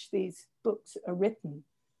on which these books are written.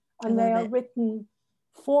 And they are written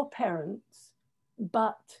for parents,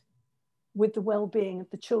 but with the well-being of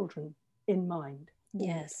the children in mind.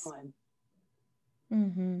 Yes.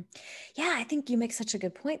 Yeah, I think you make such a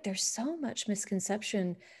good point. There's so much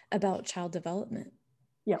misconception about child development.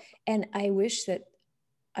 Yeah. And I wish that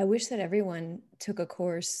everyone took a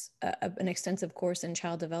course, an extensive course in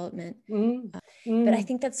child development. But I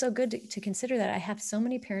think that's so good to consider that. I have so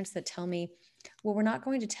many parents that tell me, well, we're not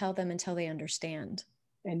going to tell them until they understand.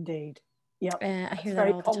 Indeed. Yeah. I hear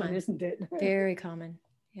that all the time. Isn't it? Very common.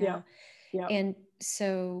 Yeah. Yeah. And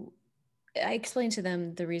so I explain to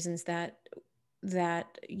them the reasons that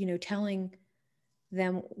telling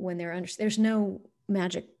them when they're there's no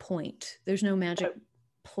magic point. There's no magic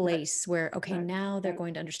place where, okay, now they're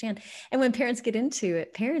going to understand. And when parents get into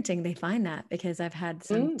it, parenting, they find that, because I've had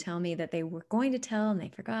some tell me that they were going to tell and they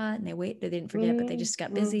forgot, and they didn't forget, but they just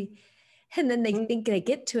got busy. And then they think they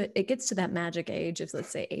get to it. It gets to that magic age of, let's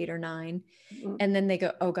say, 8 or 9. And then they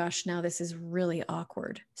go, oh gosh, now this is really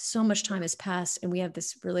awkward. So much time has passed, and we have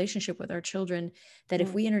this relationship with our children that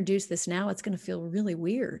if we introduce this now, it's going to feel really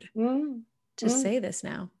weird to say this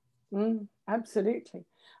now. Absolutely.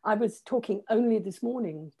 I was talking only this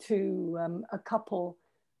morning to a couple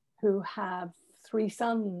who have 3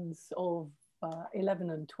 sons of 11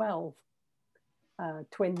 and 12,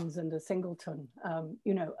 twins and a singleton,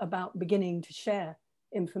 about beginning to share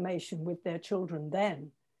information with their children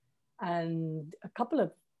then. And a couple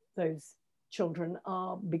of those children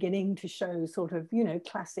are beginning to show sort of,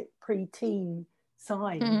 classic pre-teen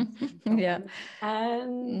signs. Yeah.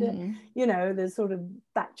 And, there's sort of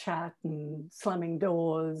back chat and slamming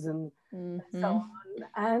doors and so on.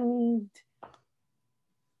 And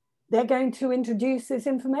they're going to introduce this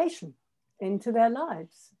information into their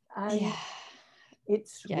lives. And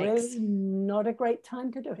it's really not a great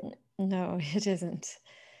time to do it. No, it isn't.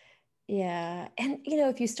 Yeah. And,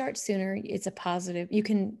 if you start sooner, it's a positive. You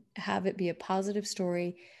can have it be a positive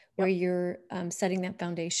story where you're setting that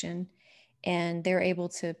foundation, and they're able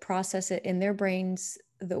to process it in their brains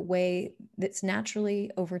the way that's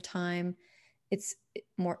naturally over time. It's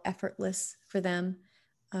more effortless for them.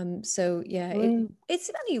 It's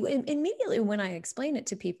funny. Immediately when I explain it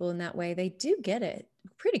to people in that way, they do get it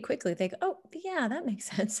pretty quickly. They go, oh yeah, that makes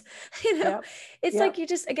sense. It's like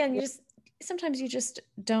sometimes you just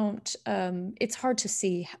don't, it's hard to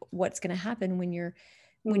see what's going to happen when you're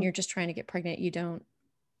just trying to get pregnant.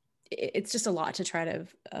 It's just a lot to try to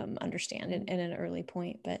understand in an early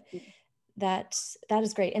point, but that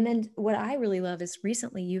is great. And then what I really love is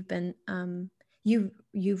recently you've been,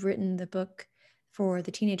 you've written the book for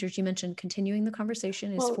the teenagers. You mentioned Continuing the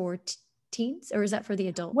Conversation is for teens, or is that for the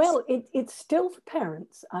adults? Well, it's still for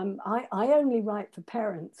parents. I only write for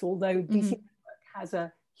parents, although DC Network has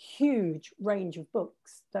a huge range of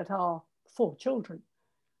books that are for children.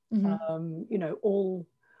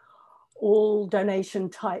 All donation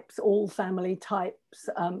types, all family types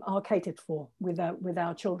are catered for with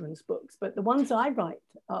our children's books. But the ones I write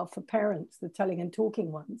are for parents, the telling and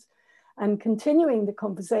talking ones. And Continuing the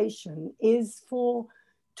Conversation is for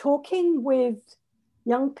talking with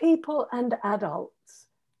young people and adults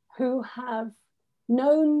who have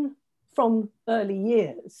known from early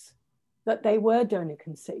years that they were donor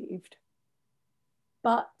conceived,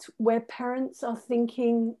 but where parents are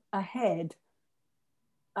thinking ahead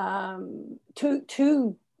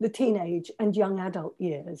to the teenage and young adult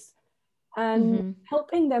years, and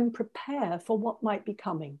helping them prepare for what might be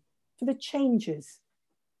coming, for the changes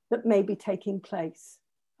that may be taking place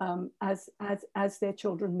as their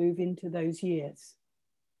children move into those years.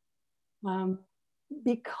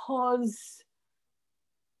 Because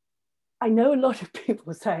I know a lot of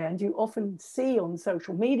people say, and you often see on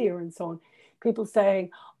social media and so on, people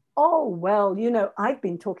saying, oh, well, I've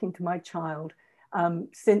been talking to my child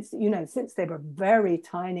since they were very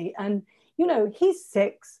tiny, and he's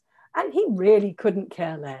 6 and he really couldn't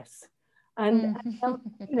care less, and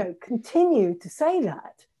they'll continue to say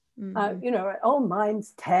that. Oh,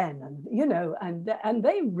 mine's 10, and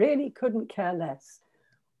they really couldn't care less.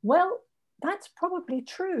 Well, that's probably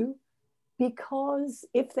true, because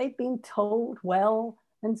if they've been told well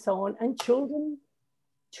and so on, and children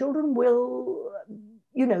will,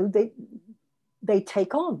 they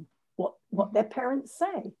take on what their parents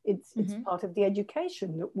say. It's part of the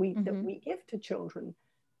education that we give to children.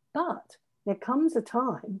 But there comes a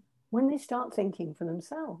time when they start thinking for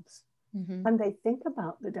themselves, and they think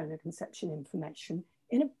about the donor conception information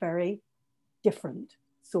in a very different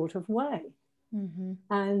sort of way.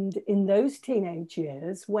 And in those teenage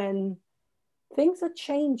years, when things are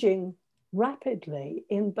changing rapidly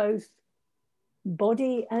in both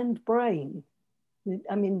body and brain,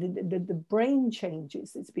 I mean, the brain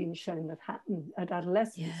changes that's been shown that happen at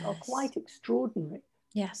adolescence are quite extraordinary.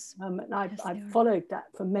 Yes. And I've followed that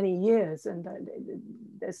for many years, and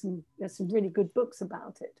there's some really good books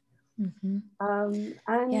about it.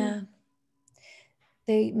 And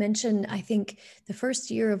they mention, I think, the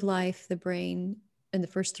first year of life, the brain, and the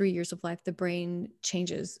first 3 years of life, the brain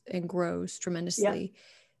changes and grows tremendously.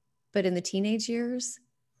 But in the teenage years,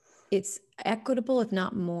 it's equitable, if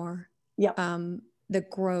not more. The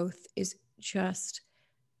growth is just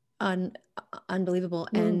unbelievable.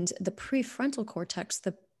 And the prefrontal cortex,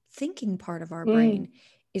 the thinking part of our brain,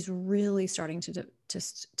 is really starting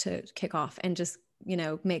to kick off and just, you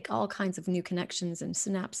know, make all kinds of new connections and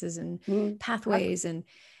synapses and pathways.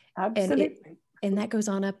 Absolutely. And that goes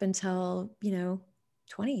on up until, you know,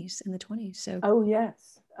 in the 20s. So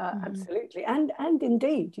absolutely. And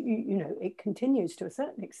indeed, you know, it continues to a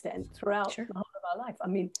certain extent throughout the whole of our life. I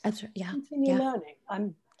mean, continue learning.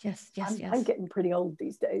 I'm getting pretty old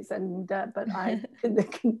these days, and but I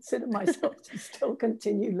consider myself to still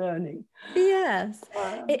continue learning. Yes,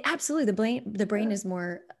 absolutely. The brain is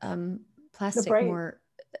more plastic, more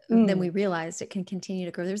than we realized. It can continue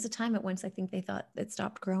to grow. There's a time at once I think they thought it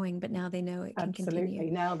stopped growing, but now they know it can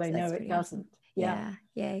continue. Now they know it doesn't. Awesome. Yeah,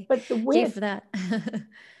 yay. But Yay for that.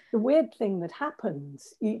 The weird thing that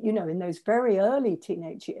happens, you know, in those very early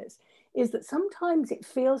teenage years, is that sometimes it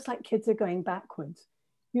feels like kids are going backwards.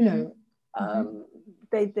 You know,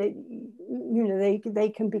 they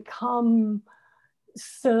can become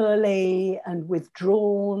surly and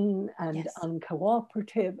withdrawn and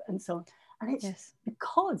uncooperative and so on. And it's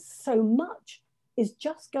because so much is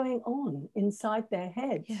just going on inside their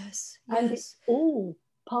heads. And it's all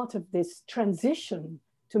part of this transition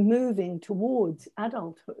to moving towards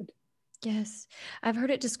adulthood. Yes, I've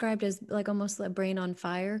heard it described as like almost a brain on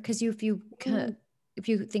fire, because if you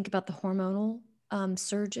think about the hormonal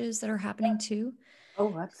surges that are happening too.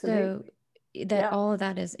 Oh, absolutely. So that all of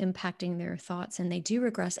that is impacting their thoughts, and they do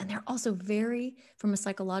regress, and they're also very, from a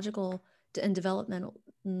psychological and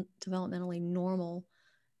developmentally normal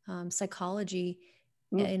psychology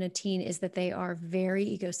in a teen, is that they are very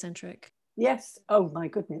egocentric. Yes. Oh my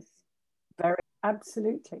goodness. Very,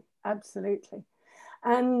 absolutely.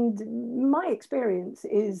 And my experience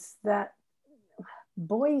is that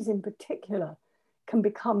boys in particular can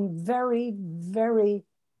become very, very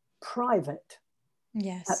private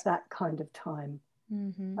at that kind of time,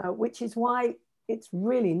 which is why it's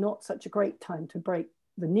really not such a great time to break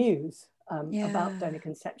the news about donor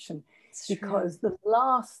conception, because the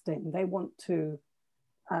last thing they want to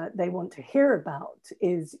hear about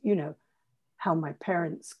is, you know, how my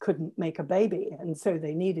parents couldn't make a baby, and so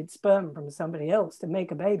they needed sperm from somebody else to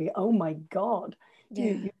make a baby. Oh my God,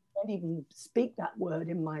 you don't even speak that word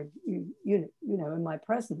in my in my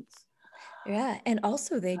presence. Yeah, and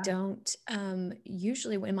also they don't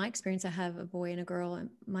usually, in my experience, I have a boy and a girl,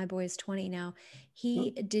 and my boy is 20 now.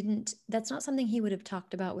 He didn't, that's not something he would have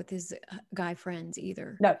talked about with his guy friends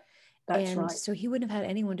either. No. That's right. So he wouldn't have had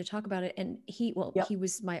anyone to talk about it. And he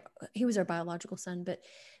was our biological son, but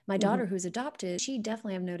my daughter, who's adopted, she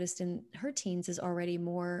definitely, I've noticed in her teens, is already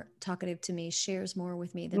more talkative to me, shares more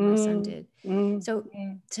with me than my son did. So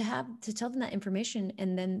to tell them that information,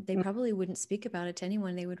 and then they probably wouldn't speak about it to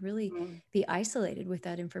anyone. They would really be isolated with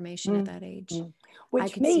that information at that age. Which I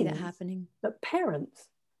could means see that happening. That parents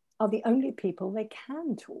are the only people they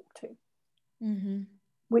can talk to,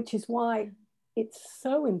 which is why it's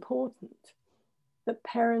so important that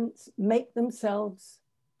parents make themselves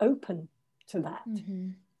open to that.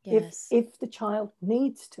 Yes. If the child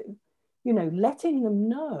needs to, you know, letting them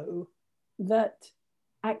know that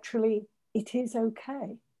actually it is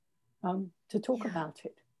okay to talk about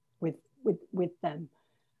it with them.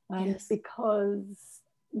 Because,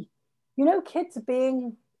 you know, kids are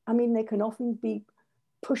being, I mean, they can often be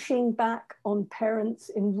pushing back on parents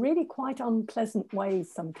in really quite unpleasant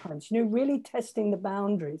ways sometimes, you know, really testing the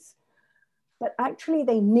boundaries. But actually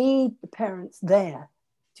they need the parents there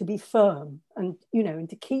to be firm and, you know, and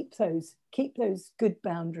to keep those good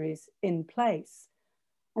boundaries in place.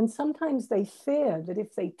 And sometimes they fear that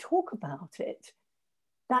if they talk about it,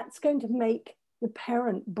 that's going to make the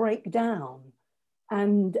parent break down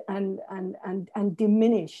and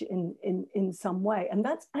diminish in some way. And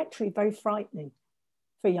that's actually very frightening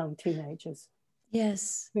for young teenagers.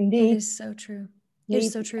 Yes, who that is so true.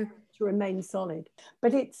 It's so true. To remain solid.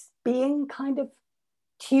 But it's being kind of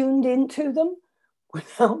tuned into them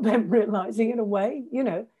without them realizing, in a way, you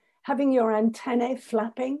know, having your antennae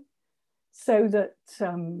flapping so that,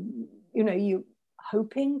 you know, you're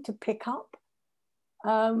hoping to pick up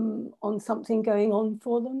on something going on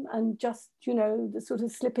for them, and just, you know, the sort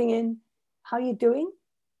of slipping in, how you doing?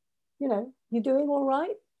 You know, you doing all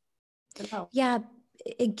right? Yeah,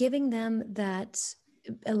 giving them that,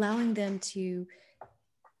 allowing them to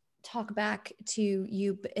talk back to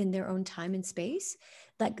you in their own time and space.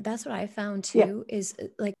 Like, that's what I found too, is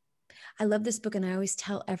like, I love this book and I always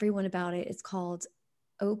tell everyone about it. It's called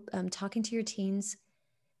Talking to Your Teens.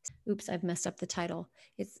 Oops, I've messed up the title.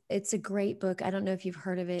 It's a great book. I don't know if you've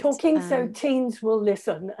heard of it. Talking so teens will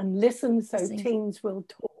listen, and listen so teens will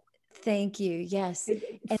talk. Thank you. Yes.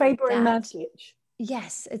 Faber and Maslich.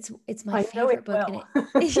 Yes, it's my favorite book. Well.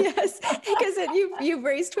 Yes, because you've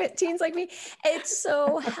raised teens like me. It's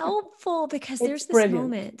so helpful because there's this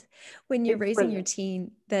moment when you're raising your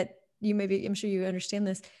teen that I'm sure you understand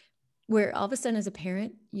this, where all of a sudden as a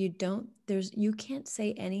parent, you can't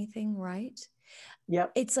say anything right.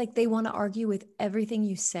 Yep. It's like they want to argue with everything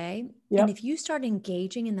you say. Yep. And if you start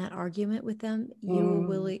engaging in that argument with them,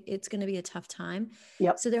 it's going to be a tough time.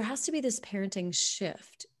 Yep. So there has to be this parenting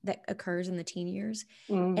shift that occurs in the teen years.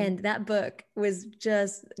 And that book was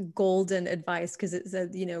just golden advice, because it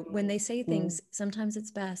said, you know, when they say things, sometimes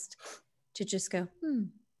it's best to just go,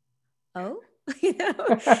 oh, you know,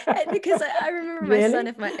 because I remember my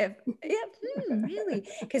son, really,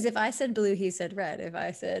 because if I said blue, he said red. If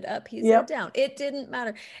I said up, he said down. It didn't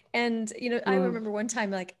matter. And, you know, I remember one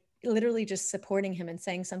time, like, literally just supporting him and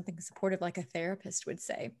saying something supportive like a therapist would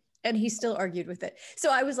say, and he still argued with it.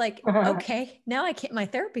 So I was like, okay, now I can't, my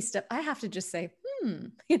therapy stuff, I have to just say,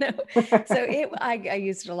 you know. So I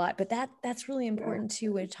used it a lot. But that's really important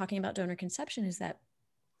too when talking about donor conception, is that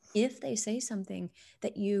if they say something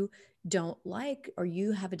that you don't like, or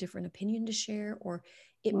you have a different opinion to share, or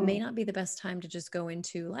it may not be the best time to just go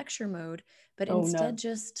into lecture mode, but instead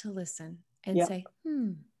just to listen and say,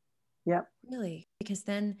 really, because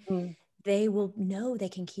then they will know they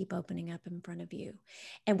can keep opening up in front of you.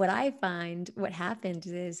 And what I find, what happens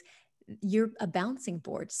is, you're a bouncing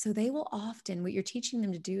board. So they will often, what you're teaching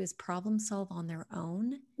them to do is problem solve on their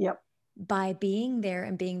own by being there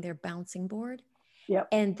and being their bouncing board.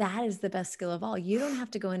 And that is the best skill of all. You don't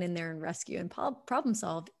have to go in there and rescue and problem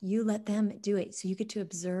solve. You let them do it. So you get to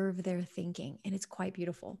observe their thinking, and it's quite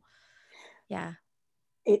beautiful. Yeah.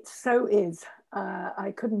 It so is.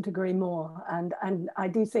 I couldn't agree more. And I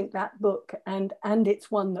do think that book, and it's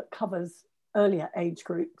one that covers earlier age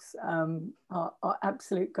groups, are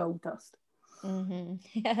absolute gold dust.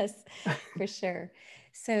 Yes, for sure.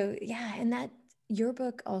 So yeah, and that your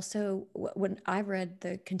book also, when I read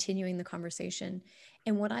the Continuing the Conversation,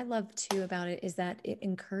 and what I love too about it is that it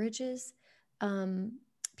encourages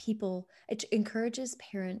it encourages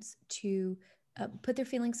parents to put their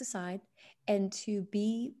feelings aside and to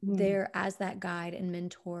be there as that guide and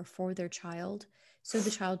mentor for their child. So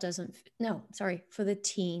the child for the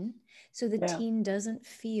teen. So the teen doesn't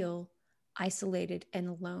feel isolated and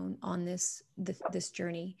alone on this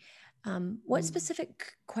journey. What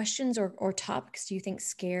specific questions or topics do you think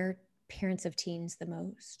scare parents of teens the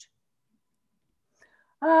most?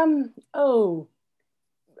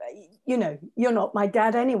 You know, you're not my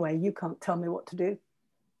dad anyway. You can't tell me what to do.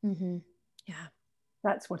 Yeah.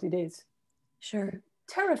 That's what it is. Sure.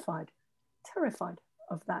 Terrified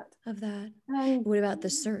of that. And what about the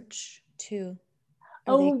search too?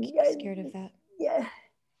 Are they scared of that? Yeah.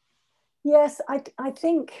 Yes, I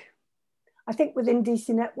think within DC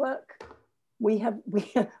Network, we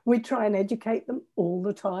try and educate them all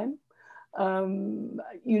the time.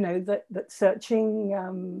 You know, that searching,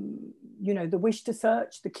 you know, the wish to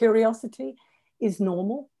search, the curiosity is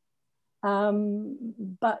normal.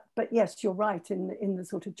 But yes, you're right. In the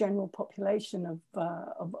sort of general population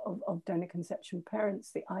of donor conception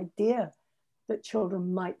parents, the idea that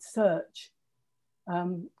children might search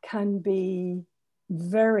can be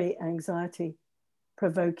very anxiety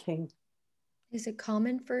provoking. Is it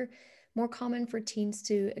more common for teens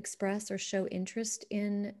to express or show interest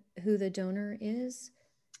in who the donor is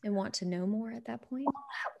and want to know more at that point?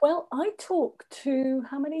 Well, I talked to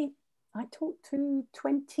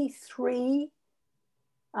 23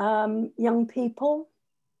 young people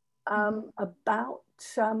about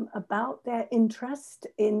their interest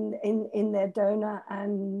in their donor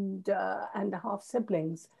and half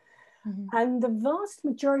siblings. And the vast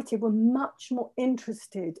majority were much more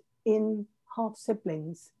interested in half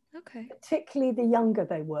siblings, particularly the younger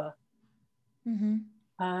they were.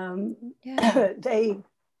 They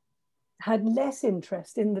had less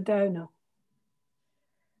interest in the donor.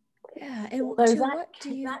 Yeah, and although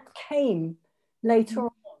that came later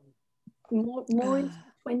on, more into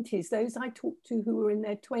the 20s. Those I talked to who were in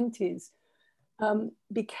their 20s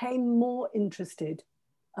became more interested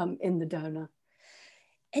in the donor.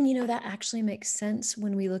 And that actually makes sense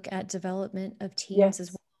when we look at development of teens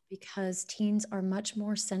as well, because teens are much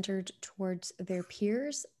more centered towards their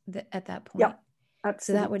peers at that point. Yeah,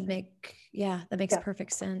 absolutely. So that would make, that makes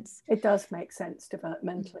perfect sense. It does make sense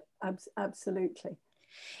developmentally. Absolutely.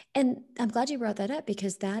 And I'm glad you brought that up,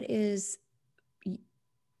 because that is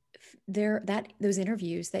those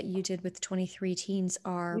interviews that you did with 23 teens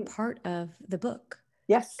are part of the book.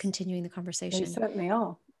 Yes. Continuing the conversation. They certainly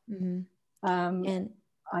are. And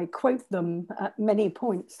I quote them at many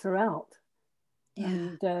points throughout.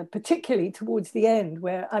 And particularly towards the end,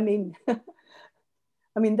 where, I mean,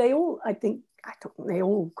 they all, I think they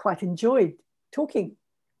all quite enjoyed talking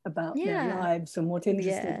about their lives and what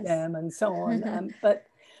interested them and so on. But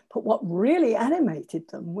what really animated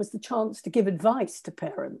them was the chance to give advice to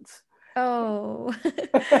parents. Oh,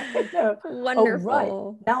 wonderful.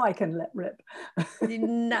 Oh, right. Now I can let rip.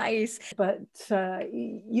 Nice. But,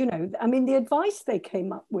 the advice they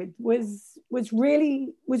came up with was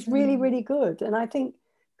really, really good. And I think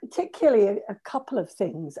particularly a couple of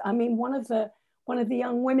things. I mean, one of the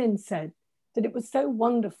young women said that it was so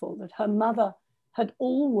wonderful that her mother had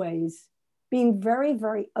always been very,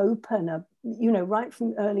 very open, right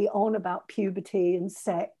from early on, about puberty and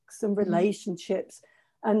sex and relationships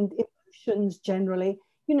and emotions generally,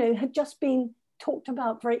 had just been talked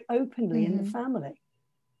about very openly in the family.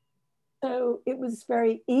 So it was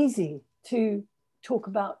very easy to talk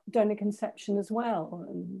about donor conception as well.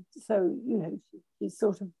 And so, she's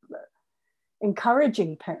sort of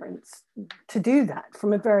encouraging parents to do that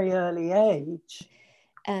from a very early age.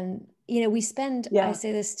 And, we spend, I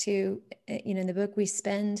say this too, in the book, we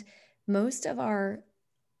spend most of our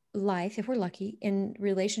life, if we're lucky, in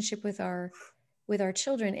relationship with our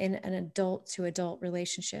children in an adult to adult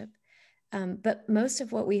relationship. But most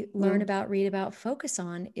of what we learn about, read about, focus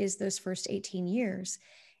on is those first 18 years.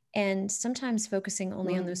 And sometimes focusing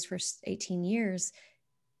only on those first 18 years,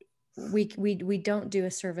 we don't do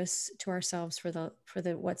a service to ourselves for the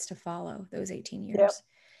what's to follow those 18 years,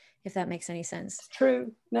 if that makes any sense. It's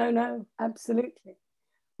true. No, absolutely.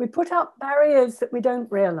 We put up barriers that we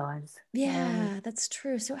don't realize. Yeah, that's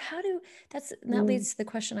true. So that leads to the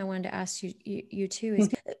question I wanted to ask you too, is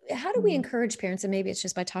how do we encourage parents, and maybe it's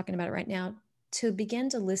just by talking about it right now, to begin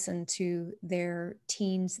to listen to their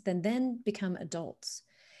teens then become adults,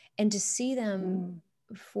 and to see them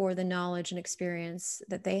for the knowledge and experience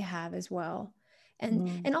that they have as well.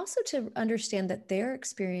 And also to understand that their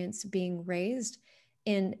experience being raised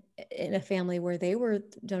in a family where they were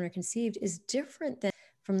donor conceived is different than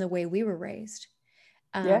from the way we were raised.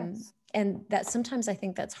 And that sometimes I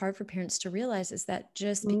think that's hard for parents to realize, is that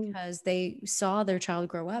just because they saw their child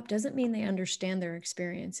grow up doesn't mean they understand their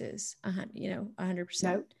experiences, 100%.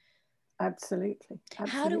 No, absolutely.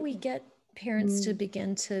 How do we get parents to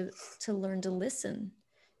begin to learn to listen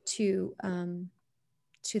to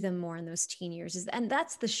them more in those teen years? And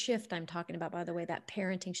that's the shift I'm talking about, by the way, that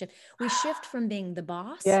parenting shift. We shift from being the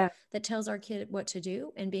boss that tells our kid what to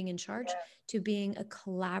do and being in charge to being a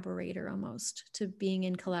collaborator, almost, to being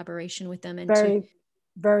in collaboration with them. And very,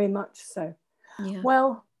 very much so. Yeah.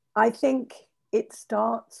 Well, I think it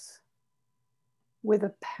starts with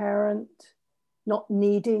a parent not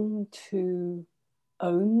needing to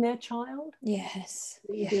own their child. Yes.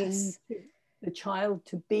 The child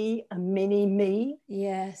to be a mini me.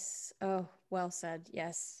 Yes. Oh, well said.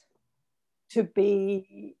 Yes. To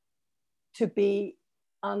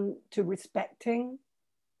respecting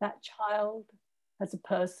that child as a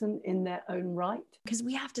person in their own right. Because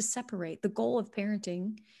we have to separate. The goal of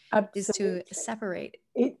parenting is to separate.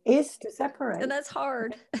 It is to separate. And that's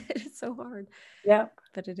hard. It's so hard. Yeah.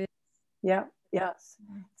 But it is. Yeah. Yes.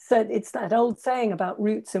 So it's that old saying about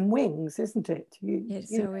roots and wings, isn't it? It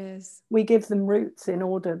so is. We give them roots in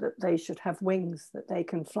order that they should have wings that they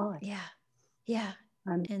can fly. Yeah. Yeah.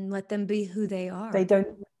 And let them be who they are. They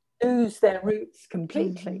don't lose their roots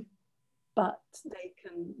completely, but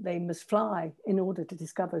they must fly in order to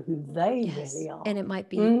discover who they really are. And it might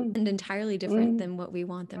be entirely different than what we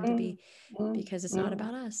want them to be, because it's not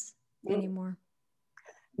about us anymore.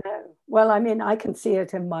 No. Well, I mean, I can see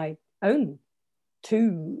it in my own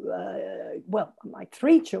my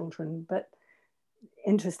 3 children, but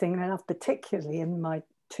interestingly enough, particularly in my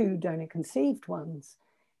two donor conceived ones.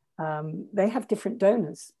 They have different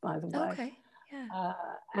donors, by the way. Okay. Yeah.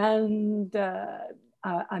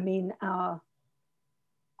 I mean, our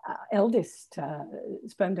eldest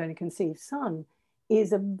sperm donor conceived son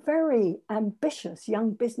is a very ambitious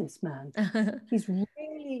young businessman. He's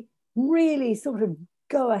really, really sort of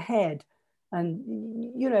go ahead. And,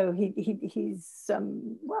 you know, he's,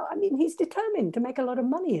 well, I mean, he's determined to make a lot of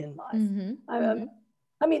money in life. Mm-hmm.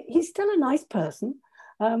 I mean, he's still a nice person.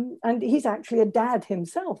 And he's actually a dad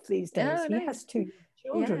himself these days. Oh, he nice. has two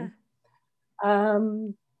children. Yeah.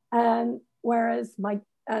 And whereas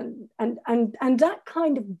and that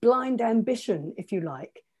kind of blind ambition, if you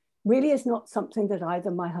like, really is not something that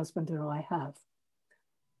either my husband or I have.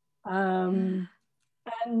 And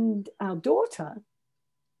our daughter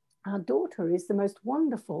is the most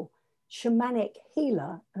wonderful shamanic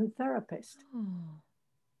healer and therapist. Oh.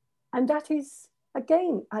 And that is,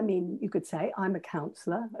 again, I mean, you could say I'm a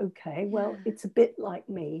counselor. Okay, well, it's a bit like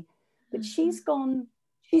me, but she's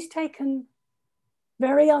taken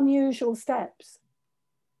very unusual steps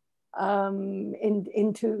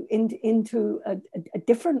into a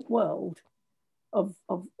different world of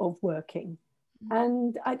working.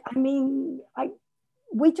 And I mean,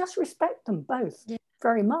 we just respect them both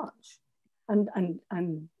very much, and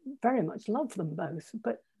very much love them both.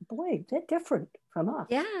 But boy, they're different from us.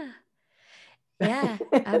 Yeah,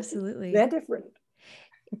 absolutely. They're different.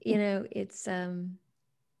 You know, it's so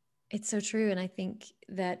true. And I think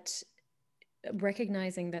that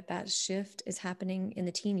recognizing that shift is happening in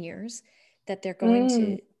the teen years, that they're going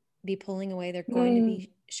to be pulling away, they're going to be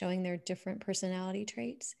showing their different personality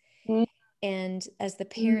traits. And as the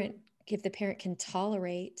parent, if the parent can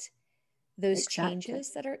tolerate those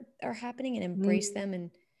changes that are happening and embrace them and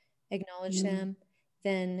acknowledge them,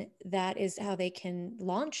 then that is how they can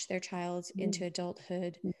launch their child into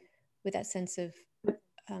adulthood with that sense of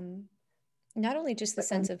not only just the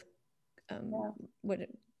sense of what,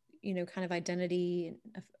 you know, kind of identity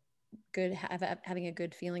and good, having a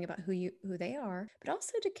good feeling about who they are, but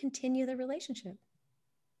also to continue the relationship,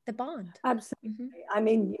 the bond. Absolutely. I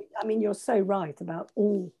mean, you're so right about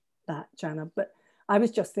all that, Jana, but I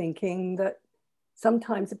was just thinking that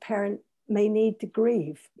sometimes a parent may need to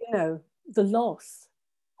grieve, you know, the loss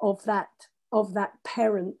of that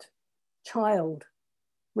parent-child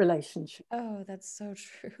relationship. Oh, that's so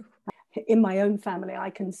true. In my own family,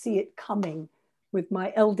 I can see it coming with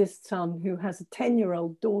my eldest son, who has a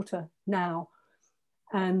 10-year-old daughter now,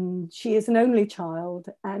 and she is an only child,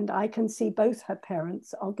 and I can see both her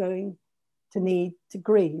parents are going to need to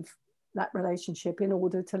grieve that relationship in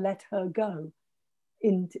order to let her go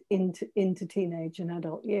into teenage and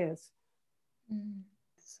adult years.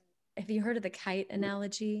 Have you heard of the kite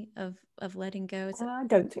analogy of letting go? I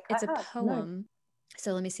don't think it's I a have, poem. No.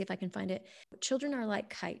 So let me see if I can find it. Children are like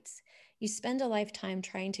kites. You spend a lifetime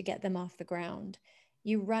trying to get them off the ground.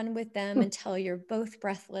 You run with them until you're both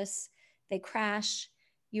breathless. They crash.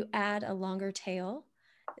 You add a longer tail.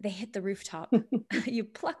 They hit the rooftop. You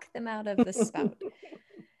pluck them out of the spout.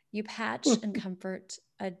 You patch and comfort,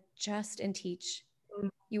 adjust and teach.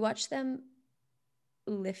 You watch them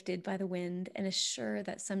lifted by the wind and assure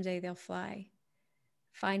that someday they'll fly.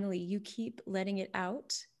 Finally, you keep letting it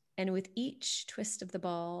out, and with each twist of the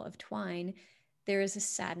ball of twine, there is a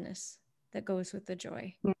sadness that goes with the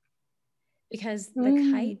joy. Because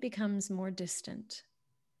the kite becomes more distant,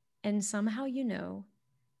 and somehow you know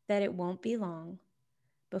that it won't be long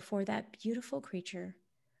before that beautiful creature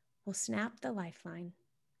will snap the lifeline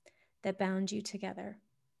that bound you together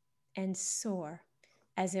and soar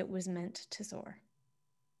as it was meant to soar.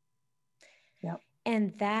 Yep.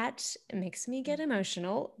 And that makes me get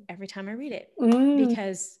emotional every time I read it,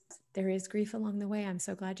 because there is grief along the way. I'm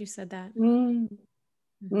so glad you said that.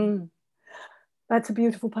 That's a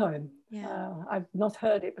beautiful poem. Yeah. I've not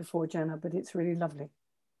heard it before, Jana, but it's really lovely.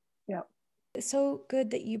 Yeah. It's so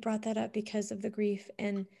good that you brought that up because of the grief,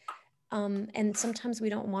 and sometimes we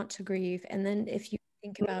don't want to grieve. And then if you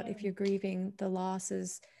think about if you're grieving the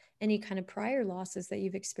losses, any kind of prior losses that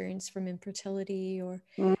you've experienced from infertility or,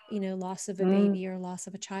 you know, loss of a baby or loss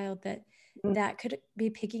of a child, that could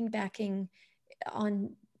be piggybacking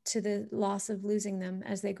on to the loss of losing them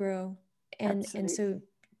as they grow. And so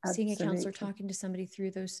seeing a counselor, talking to somebody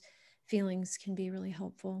through those feelings can be really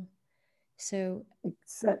helpful. So it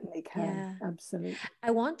certainly can. Yeah. Absolutely.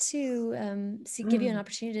 I want to give you an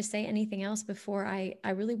opportunity to say anything else before I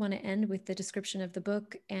really want to end with the description of the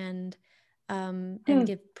book and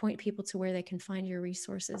point people to where they can find your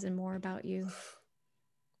resources and more about you.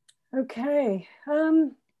 Okay.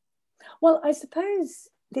 Well, I suppose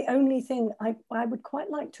the only thing I would quite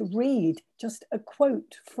like to read just a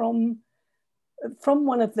quote from from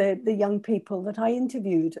one of the young people that I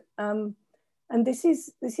interviewed. And this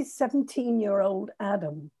is 17-year-old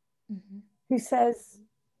Adam, who says,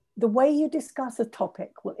 the way you discuss a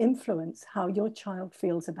topic will influence how your child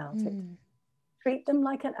feels about it. Treat them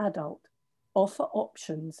like an adult, offer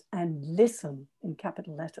options, and listen, in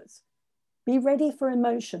capital letters. Be ready for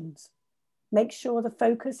emotions. Make sure the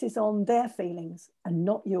focus is on their feelings and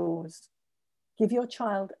not yours. Give your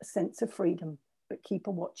child a sense of freedom, but keep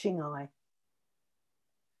a watching eye.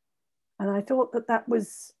 And I thought that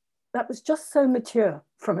was just so mature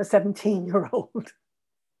from a 17-year-old.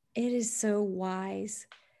 It is so wise.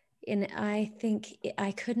 And I think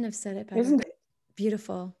I couldn't have said it better. Isn't it?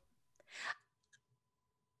 Beautiful.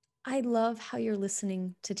 I love how you're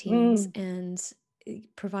listening to teens and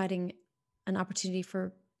providing an opportunity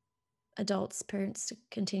for adults, parents to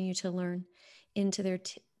continue to learn into their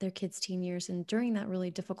kids' teen years and during that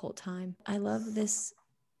really difficult time. I love this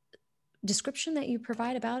description that you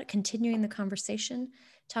provide about it, continuing the conversation,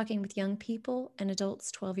 talking with young people and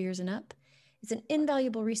adults 12 years and up. It's an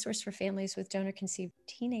invaluable resource for families with donor-conceived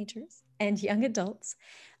teenagers and young adults,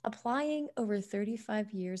 applying over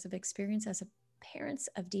 35 years of experience as parents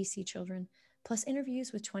of DC children, plus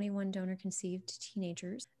interviews with 21 donor-conceived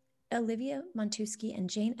teenagers. Olivia Montusky and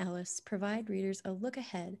Jane Ellis provide readers a look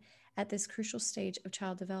ahead at this crucial stage of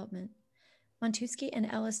child development. Montusky and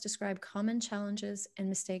Ellis describe common challenges and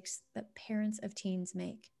mistakes that parents of teens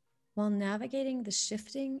make while navigating the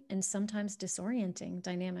shifting and sometimes disorienting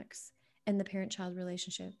dynamics in the parent-child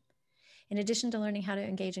relationship. In addition to learning how to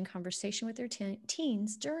engage in conversation with their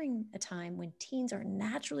teens during a time when teens are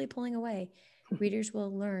naturally pulling away, readers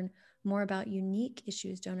will learn more about unique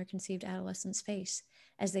issues donor-conceived adolescents face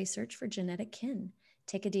as they search for genetic kin,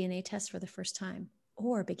 take a DNA test for the first time,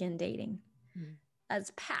 or begin dating.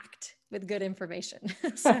 As packed with good information.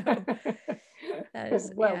 So that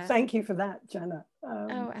is Thank you for that, Jenna.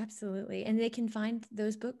 Oh, absolutely. And they can find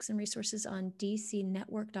those books and resources on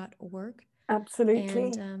dcnetwork.org.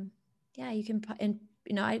 Absolutely. And you can, and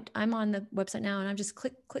you know, I'm on the website now, and I'm just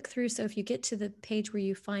click through. So if you get to the page where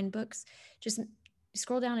you find books, just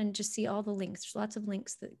scroll down and just see all the links. There's lots of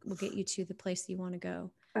links that will get you to the place that you want to go.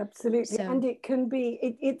 Absolutely. So, and it can be,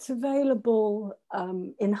 it's available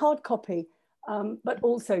in hard copy, but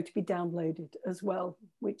also to be downloaded as well,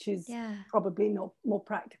 which is probably not more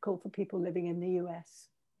practical for people living in the US.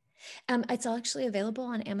 It's actually available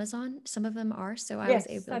on Amazon. Some of them are, so I was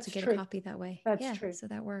able to get a copy that way. That's true. So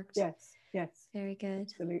that worked. Yes. Very good.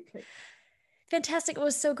 Absolutely. Fantastic. It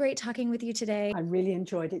was so great talking with you today. I really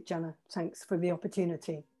enjoyed it, Jenna. Thanks for the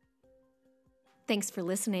opportunity. Thanks for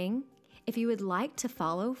listening. If you would like to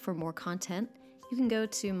follow for more content, you can go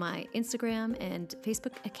to my Instagram and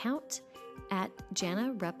Facebook account at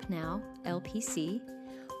Jana Repnow LPC,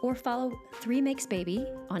 or follow 3 Makes Baby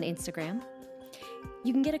on Instagram.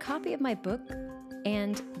 You can get a copy of my book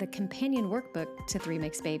and the companion workbook to 3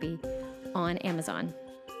 Makes Baby on Amazon.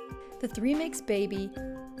 The 3 Makes Baby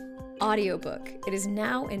audiobook. It is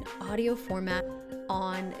now in audio format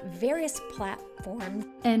on various platforms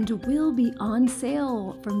and will be on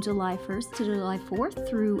sale from July 1st to July 4th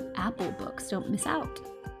through Apple Books. Don't miss out.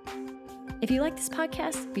 If you like this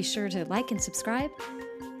podcast, be sure to like and subscribe.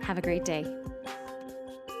 Have a great day.